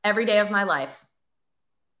cuffs every day of my life.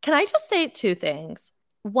 Can I just say two things?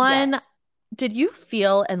 One, yes. Did you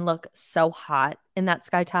feel and look so hot in that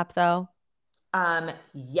sky top though?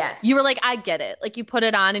 Yes. You were like, I get it. Like you put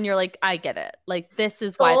it on and you're like, I get it. Like this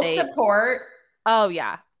is full why they support. Oh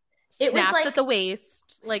yeah. It snapped was like at the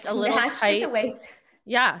waist, like a little tight. At the waist.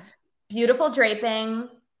 Yeah. Beautiful draping.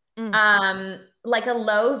 Like a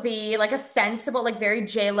low V, like a sensible, like very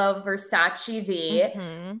J-Lo Versace V.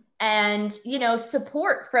 And,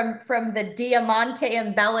 support from the Diamante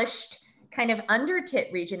embellished kind of under tit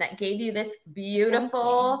region that gave you this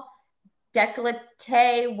beautiful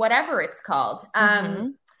décolleté, whatever it's called.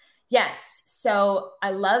 Yes. So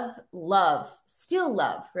I still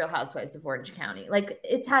love Real Housewives of Orange County. Like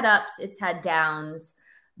it's had ups, it's had downs,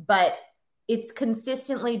 but it's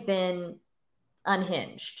consistently been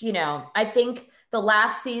unhinged. I think the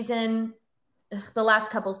last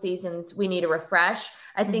couple seasons, we need a refresh.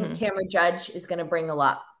 I think Tamra Judge is going to bring a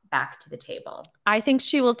lot back to the table. I think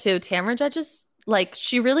she will too. Tamra Judge is like,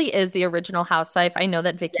 she really is the original housewife. I know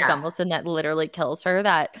that Vicky Gunvalson, that literally kills her,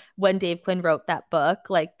 that when Dave Quinn wrote that book,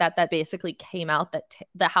 like that basically came out that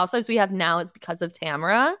the housewives we have now is because of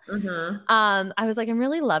Tamra. I was like, I'm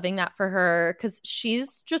really loving that for her because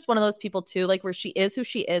she's just one of those people too, like where she is who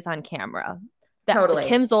she is on camera. Totally.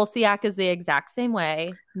 Kim Zolciak is the exact same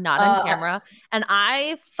way, not on camera. And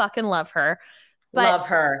I fucking love her. But love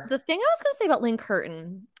her. The thing I was going to say about Lynn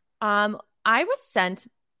Curtin, I was sent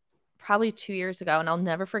probably 2 years ago, and I'll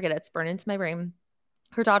never forget it. It's burned into my brain.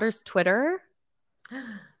 Her daughter's Twitter.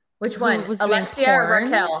 Which one? Alexia or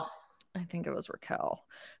Raquel? I think it was Raquel,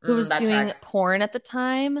 who was doing porn at the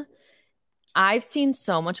time. I've seen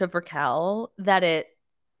so much of Raquel that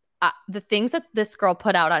the things that this girl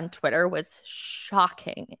put out on Twitter was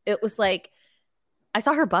shocking. It was like, I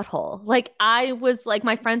saw her butthole. Like, I was like,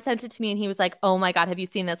 my friend sent it to me and he was like, oh my God, have you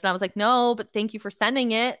seen this? And I was like, no, but thank you for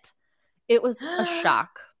sending it. It was a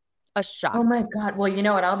shock. A shock. Oh my God. Well, you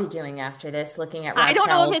know what I'll be doing after this? Looking at Raquel I don't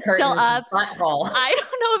know if it's still up. Butthole. I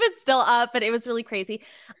don't know if it's still up, but it was really crazy.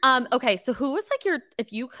 Okay, so who was like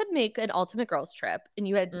if you could make an ultimate girls trip and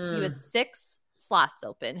you had 6 slots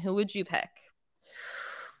open, who would you pick?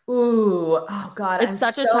 Ooh, oh God. It's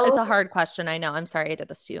it's a hard question. I know. I'm sorry I did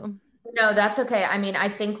this to you. No, that's okay. I mean, I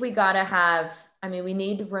think we we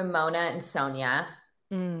need Ramona and Sonia.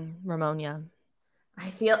 Ramona.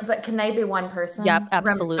 But can they be one person? Yep,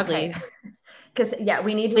 absolutely. Because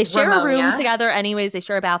we need They share Ramona. A room together anyways. They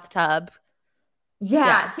share a bathtub.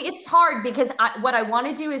 Yeah. See, it's hard because what I want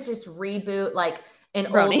to do is just reboot like an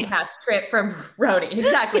Roni. old cast trip from Roni.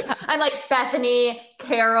 Exactly. I'm like Bethany,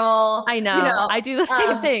 Carol. I know. You know, I do the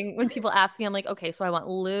same thing when people ask me. I'm like, okay, so I want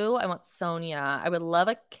Lou, I want Sonia, I would love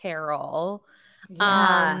a Carol.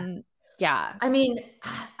 Yeah. Yeah. I mean,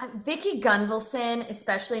 Vicky Gunvalson,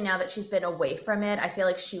 especially now that she's been away from it, I feel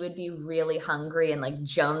like she would be really hungry and like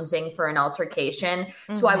jonesing for an altercation.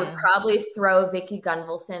 So I would probably throw Vicky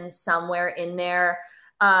Gunvalson somewhere in there.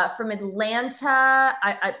 From Atlanta,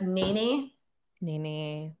 Nene.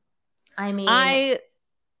 Nene. I mean,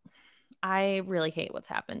 I really hate what's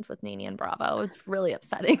happened with Nene and Bravo. It's really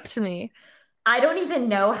upsetting to me. I don't even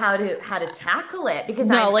know how to tackle it because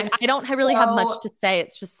No, I don't really have much to say.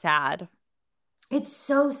 It's just sad. It's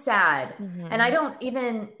so sad. And I don't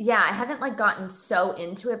even, I haven't like gotten so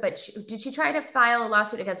into it, but did she try to file a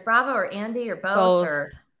lawsuit against Bravo or Andy or both?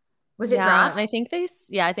 Or was it dropped? And I think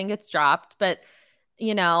I think it's dropped, but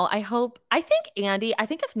you know, I think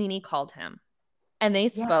if Nene called him and they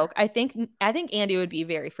spoke, I think Andy would be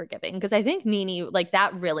very forgiving because I think Nene, like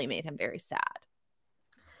that really made him very sad.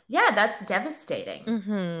 Yeah, that's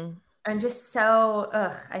devastating. And just so,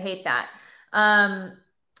 I hate that.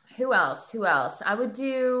 Who else? I would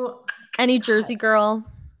do any Jersey girl.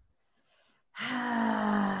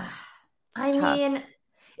 I mean,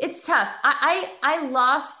 it's tough.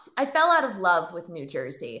 I fell out of love with New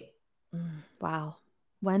Jersey. Wow.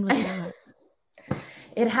 When was that?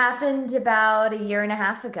 It happened about a year and a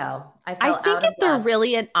half ago. I think they're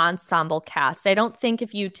really an ensemble cast. I don't think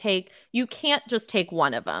you can't just take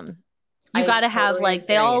one of them. You got to have like,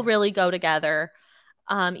 they all really go together.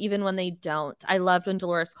 Even when they don't. I loved when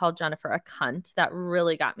Dolores called Jennifer a cunt. That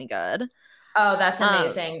really got me good. Oh, that's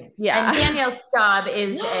amazing. Yeah. And Danielle Staub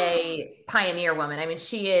is a pioneer woman. I mean,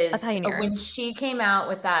 she is a pioneer. When she came out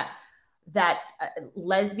with that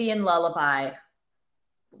lesbian lullaby,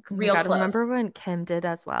 real close. Remember when Kim did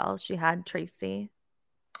as well? She had Tracy.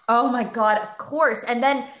 Oh my God, of course. And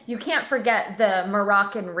then you can't forget the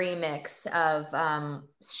Moroccan remix of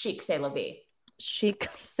Chic C'est La Vie. Chic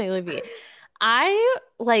C'est La Vie. I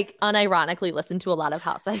like unironically listen to a lot of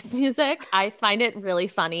Housewives music. I find it really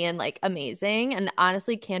funny and like amazing. And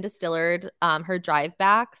honestly, Candace Dillard, her Drive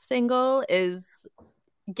Back single is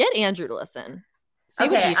get Andrew to listen. See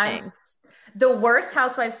what he thinks. The worst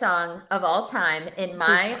Housewives song of all time, in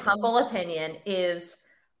my humble opinion, is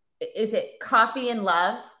it Coffee and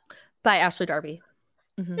Love? By Ashley Darby.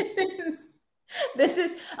 This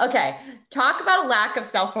is, okay, talk about a lack of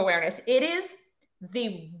self-awareness. It is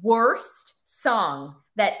the worst song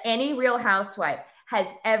that any Real Housewife has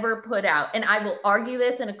ever put out. And I will argue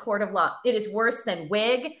this in a court of law. It is worse than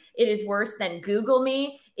Wig. It is worse than Google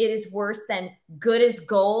Me. It is worse than Good as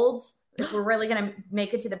Gold. If we're really going to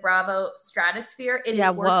make it to the Bravo stratosphere, it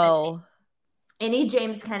is worse than any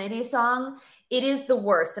James Kennedy song. It is the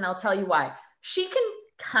worst. And I'll tell you why. She can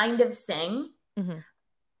kind of sing,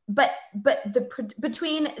 but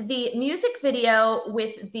between the music video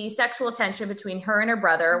with the sexual tension between her and her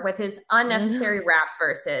brother with his unnecessary rap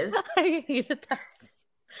verses. I hated that.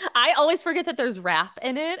 I always forget that there's rap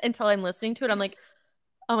in it until I'm listening to it. I'm like,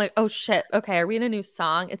 oh shit. Okay. Are we in a new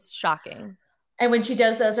song? It's shocking. And when she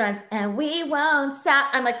does those runs, and we won't stop.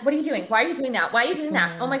 I'm like, what are you doing? Why are you doing that? Why are you doing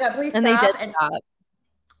that? Oh my God, please stop. And they did stop.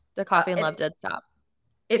 The Coffee and Love did stop.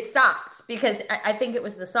 It stopped because I think it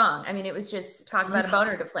was the song. I mean, it was just talking about a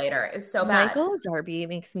boner deflator. It was so bad. Michael Darby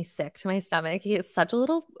makes me sick to my stomach. He is such a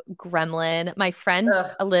little gremlin. My friend's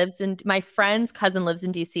cousin lives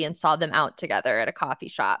in DC and saw them out together at a coffee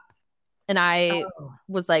shop. And I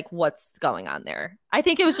was like, what's going on there? I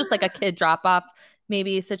think it was just like a kid drop off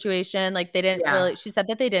maybe situation. Like they didn't really, she said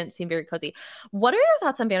that they didn't seem very cozy. What are your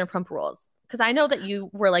thoughts on Vanderpump Rules? Because I know that you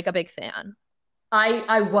were like a big fan.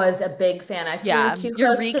 I was a big fan. I flew too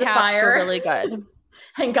close to the fire. Were really good.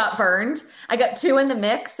 And got burned. I got 2 in the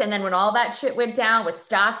mix. And then when all that shit went down with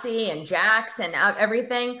Stassi and Jax and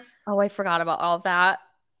everything. Oh, I forgot about all of that.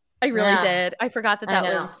 I really did. I forgot that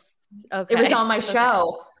was okay. It was on my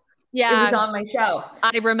show. Yeah. It was on my show.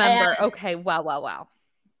 I remember. Okay. Wow.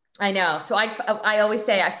 I know. So I always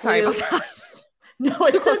say I flew. Sorry about that. No,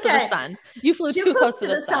 it's too close okay. to the sun. You flew too close to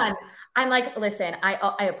the sun. I'm like, listen,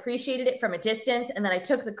 I appreciated it from a distance. And then I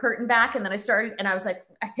took the curtain back and then I started and I was like,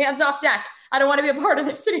 hands off deck. I don't want to be a part of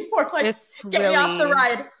this anymore. Like, get me off the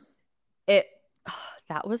ride.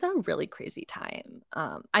 That was a really crazy time.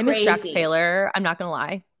 I miss Jax Taylor. I'm not going to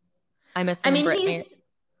lie. I miss him.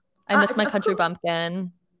 I miss my country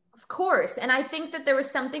bumpkin. Of course. And I think that there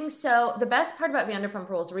was something the best part about Vanderpump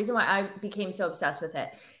Rules, the reason why I became so obsessed with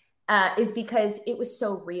it is because it was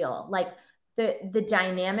so real. Like, the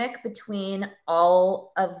dynamic between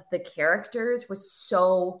all of the characters was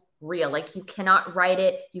so real. Like you cannot write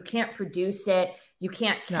it. You can't produce it. You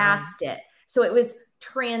can't cast it. So it was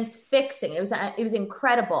transfixing. It was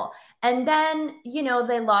incredible. And then, you know,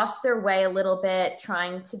 they lost their way a little bit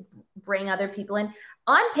trying to bring other people in.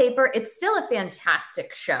 On paper, it's still a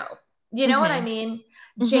fantastic show. You know what I mean?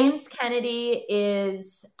 James Kennedy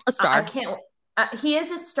is a star. He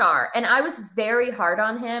is a star. And I was very hard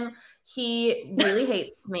on him. He really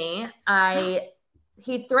hates me.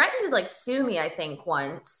 He threatened to like sue me, I think,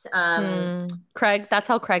 once. Craig, that's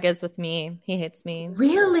how Craig is with me. He hates me.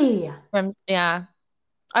 Really? Yeah.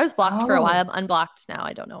 I was blocked for a while. I'm unblocked now.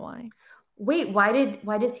 I don't know why. Wait,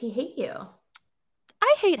 why does he hate you?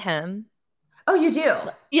 I hate him. Oh, you do?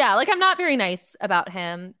 Yeah, like I'm not very nice about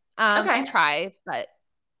him. Okay. I try, but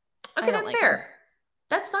okay, that's fair. Him.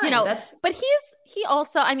 That's fine. You know, but he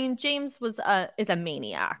also, I mean, James is a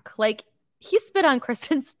maniac. Like he spit on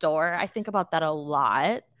Kristen's door. I think about that a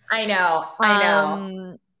lot. I know.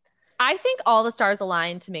 I think all the stars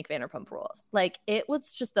aligned to make Vanderpump Rules. Like it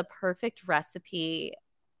was just the perfect recipe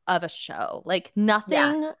of a show. Like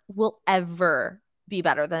nothing will ever be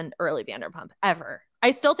better than early Vanderpump ever.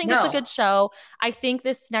 I still think it's a good show. I think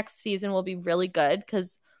this next season will be really good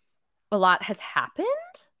because a lot has happened.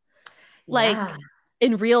 Like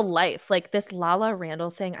in real life, like this Lala Randall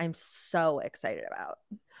thing, I'm so excited about.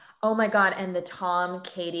 Oh my God. And the Tom,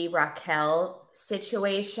 Katie, Raquel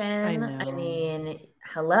situation. I mean,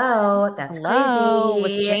 hello. That's crazy.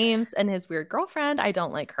 With James and his weird girlfriend. I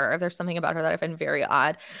don't like her. There's something about her that I find very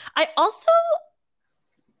odd. I also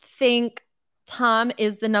think Tom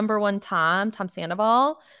is the number one Tom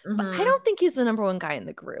Sandoval, but I don't think he's the number one guy in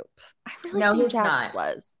the group. I really think Jax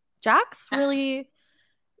was. Jax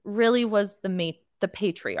really was the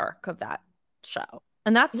patriarch of that show.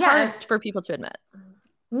 And that's hard for people to admit.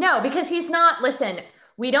 No, because he's not, listen,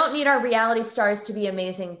 we don't need our reality stars to be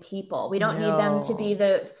amazing people. We don't need them to be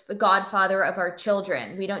the godfather of our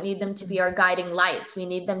children. We don't need them to be our guiding lights. We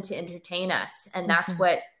need them to entertain us. And that's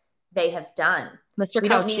what they have done. Mr.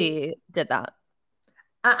 Couchy did that.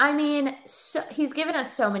 I mean, he's given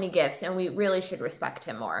us so many gifts and we really should respect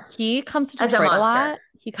him more. He comes to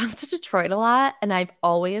Detroit a lot. And I've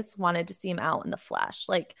always wanted to see him out in the flesh.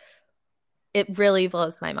 Like it really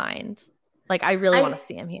blows my mind. Like I really want to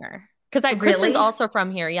see him here. Because Kristen's also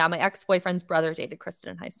from here. Yeah, my ex-boyfriend's brother dated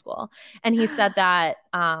Kristen in high school. And he said that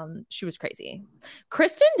she was crazy.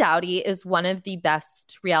 Kristen Doughty is one of the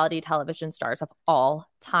best reality television stars of all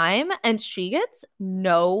time. And she gets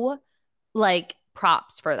no, like,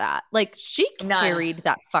 props for that. Like, she carried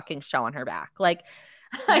that fucking show on her back. Like,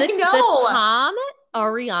 the Tom,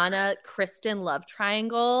 Ariana, Kristen love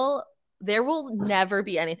triangle, there will never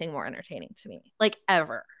be anything more entertaining to me. Like,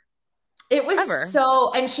 ever. It was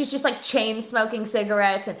and she's just like chain smoking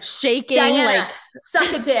cigarettes and shaking, Diana, like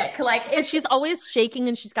suck a dick. Like she's always shaking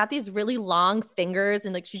and she's got these really long fingers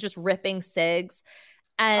and like she's just ripping cigs.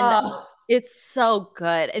 And it's so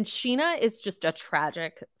good. And Sheena is just a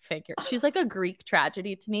tragic figure. She's like a Greek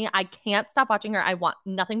tragedy to me. I can't stop watching her. I want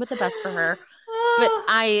nothing but the best for her. But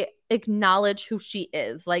I acknowledge who she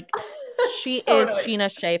is. Like she is Sheena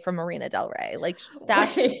Shea from Marina Del Rey. Like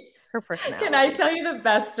that's her personality. Can I tell you the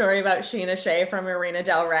best story about Sheena Shea from Marina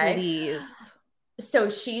Del Rey? Please. So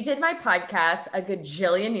she did my podcast a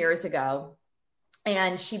gajillion years ago.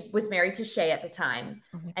 And she was married to Shay at the time.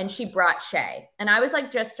 And she brought Shay. And I was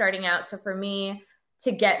like just starting out. So for me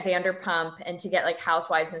to get Vanderpump and to get like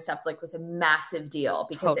Housewives and stuff like was a massive deal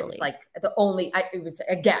because it was like it was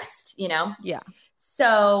a guest, you know? Yeah.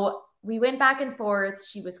 So we went back and forth.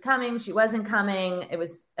 She was coming. She wasn't coming. It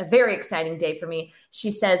was a very exciting day for me. She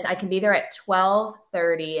says, I can be there at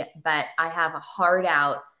 12:30, but I have a hard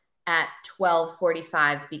out at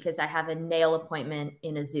 12:45 because I have a nail appointment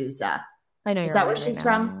in Azusa. I know. Is that where she's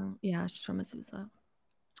from? Yeah, she's from Azusa.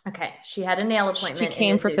 Okay. She had a nail appointment. She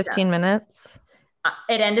came for 15 minutes.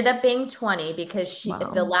 It ended up being 20 because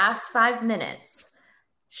the last 5 minutes,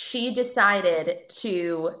 she decided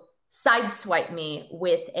to sideswipe me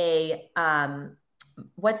with a,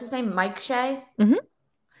 what's his name? Mike Shea? Mm-hmm.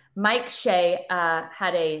 Mike Shea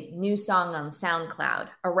had a new song on SoundCloud,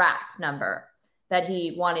 a rap number that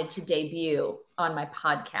he wanted to debut on my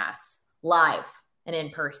podcast live and in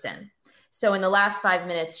person. So in the last 5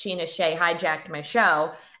 minutes, Sheena Shea hijacked my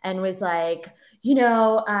show and was like, you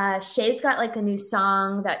know, Shay's got like a new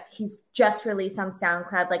song that he's just released on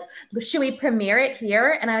SoundCloud. Like, should we premiere it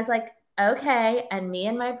here? And I was like, okay. And me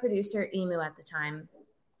and my producer, Emu at the time,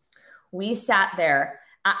 we sat there.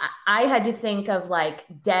 I had to think of like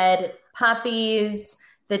dead puppies,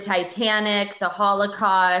 the Titanic, the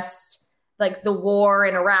Holocaust, like the war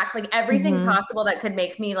in Iraq, like everything possible that could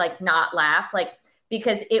make me like not laugh. Like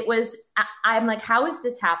because I'm like, how is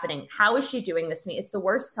this happening? How is she doing this to me? It's the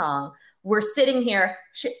worst song. We're sitting here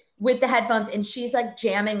with the headphones and she's like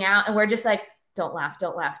jamming out and we're just like, don't laugh,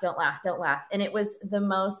 don't laugh, don't laugh, don't laugh. And it was the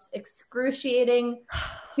most excruciating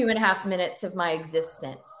 2.5 minutes of my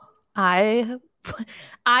existence. I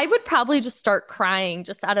would probably just start crying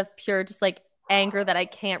just out of pure just like anger that I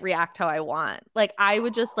can't react how I want. Like I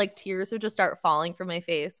would just like tears would just start falling from my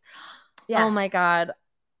face. Yeah. Oh my God.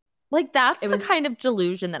 Like that's the kind of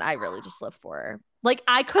delusion that I really just live for. Like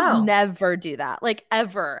I could never do that. Like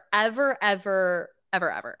ever. I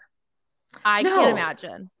can't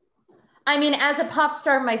imagine. I mean, as a pop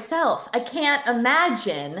star myself, I can't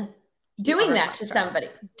imagine doing that to somebody.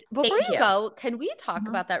 Before you go, can we talk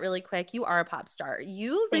about that really quick? You are a pop star.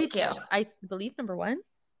 You reached, I believe, number one.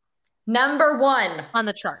 Number one. On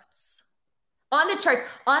the charts. On the charts.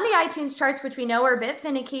 On the iTunes charts, which we know are a bit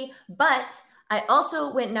finicky. But I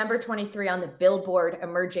also went number 23 on the Billboard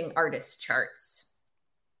Emerging Artists charts.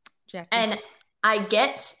 Jackie. And I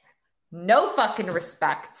get no fucking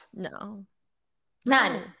respect. No.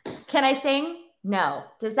 None. Can I sing? No.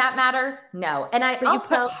 Does that matter? No. And but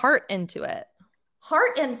also you put heart into it.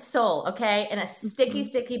 Heart and soul, okay? And a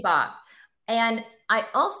sticky bop. And I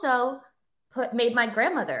also made my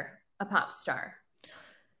grandmother a pop star.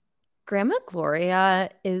 Grandma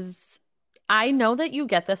Gloria is, I know that you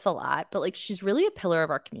get this a lot, but like she's really a pillar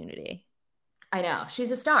of our community. I know.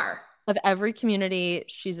 She's a star. Of every community,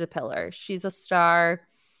 she's a pillar. She's a star.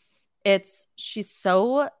 She's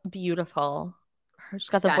so beautiful. She's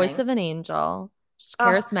got the voice of an angel. She's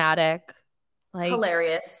charismatic. Like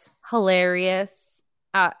hilarious.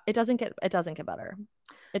 It doesn't get better.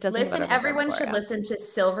 It doesn't. Listen, everyone should listen to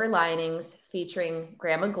Silver Linings featuring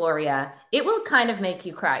Grandma Gloria. It will kind of make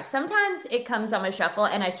you cry. Sometimes it comes on my shuffle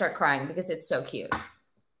and I start crying because it's so cute.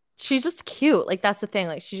 She's just cute. Like that's the thing.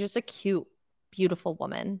 Like she's just a cute, beautiful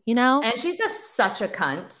woman, you know? And she's such a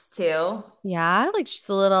cunt too. Yeah, like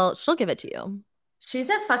she'll give it to you. She's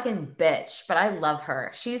a fucking bitch, but I love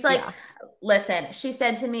her. She's like, listen, she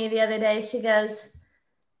said to me the other day, she goes,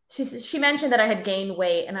 she mentioned that I had gained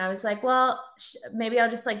weight. And I was like, well, maybe I'll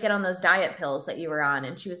just like get on those diet pills that you were on.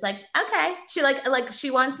 And she was like, okay. She like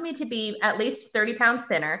she wants me to be at least 30 pounds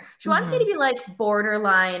thinner. She wants me to be like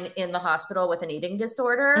borderline in the hospital with an eating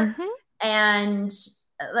disorder. And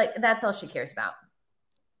like, that's all she cares about.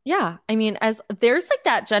 Yeah. I mean, as there's like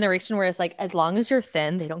that generation where it's like, as long as you're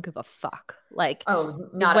thin, they don't give a fuck. Like,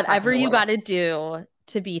 not whatever you got to do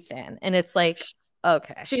to be thin. And it's like,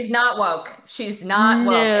 okay. She's not woke. She's not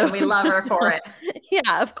woke. And we love her for it.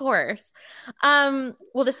 Yeah, of course. Well,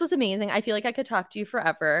 this was amazing. I feel like I could talk to you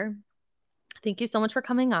forever. Thank you so much for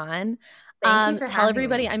coming on. Thank you for tell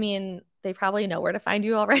everybody, I mean, they probably know where to find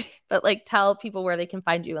you already, but like tell people where they can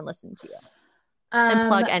find you and listen to you. And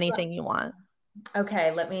plug anything you want.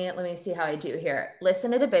 Okay, let me see how I do here. Listen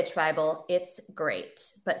to the Bitch Bible. It's great,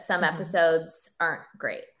 but some episodes aren't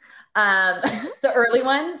great. The early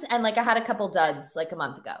ones, and like I had a couple duds like a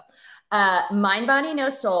month ago. Mind, Body, No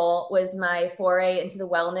Soul was my foray into the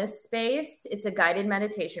wellness space. It's a guided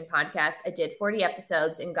meditation podcast. I did 40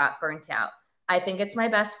 episodes and got burnt out. I think it's my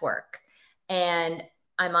best work. And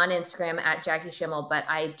I'm on Instagram at Jackie Schimmel, but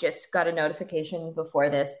I just got a notification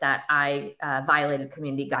before this that I violated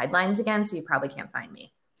community guidelines again, so you probably can't find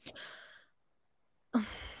me.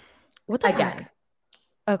 What the heck?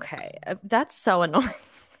 Okay, that's so annoying.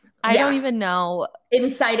 I don't even know.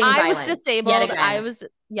 Inciting violence. I was disabled.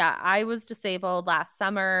 I was disabled last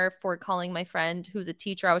summer for calling my friend who's a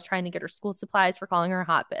teacher. I was trying to get her school supplies for calling her a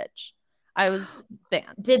hot bitch. I was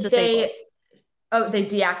banned. They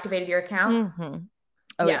deactivated your account?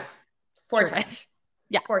 Oh, yeah. 4 times.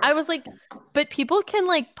 Yeah. 4 times. I was like, but people can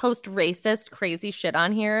like post racist, crazy shit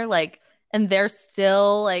on here. Like, and they're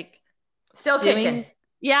still kicking.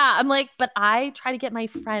 Yeah. I'm like, but I try to get my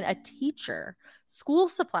friend a teacher, school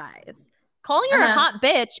supplies, calling her a hot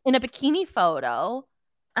bitch in a bikini photo.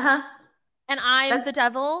 And I'm the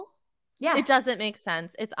devil. Yeah. It doesn't make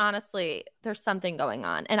sense. It's honestly, there's something going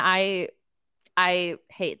on. And I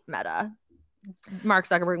hate Meta. Mark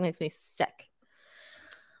Zuckerberg makes me sick.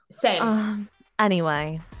 Same.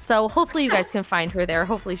 Anyway, so hopefully you guys can find her there.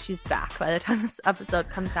 Hopefully she's back by the time this episode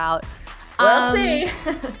comes out. We'll see.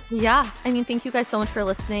 Yeah. I mean, thank you guys so much for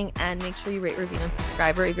listening, and make sure you rate, review, and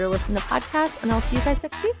subscribe if you're listening to podcasts. And I'll see you guys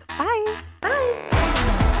next week. Bye. Bye.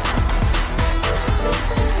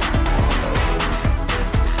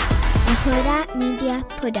 A Huda Media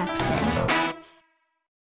Production.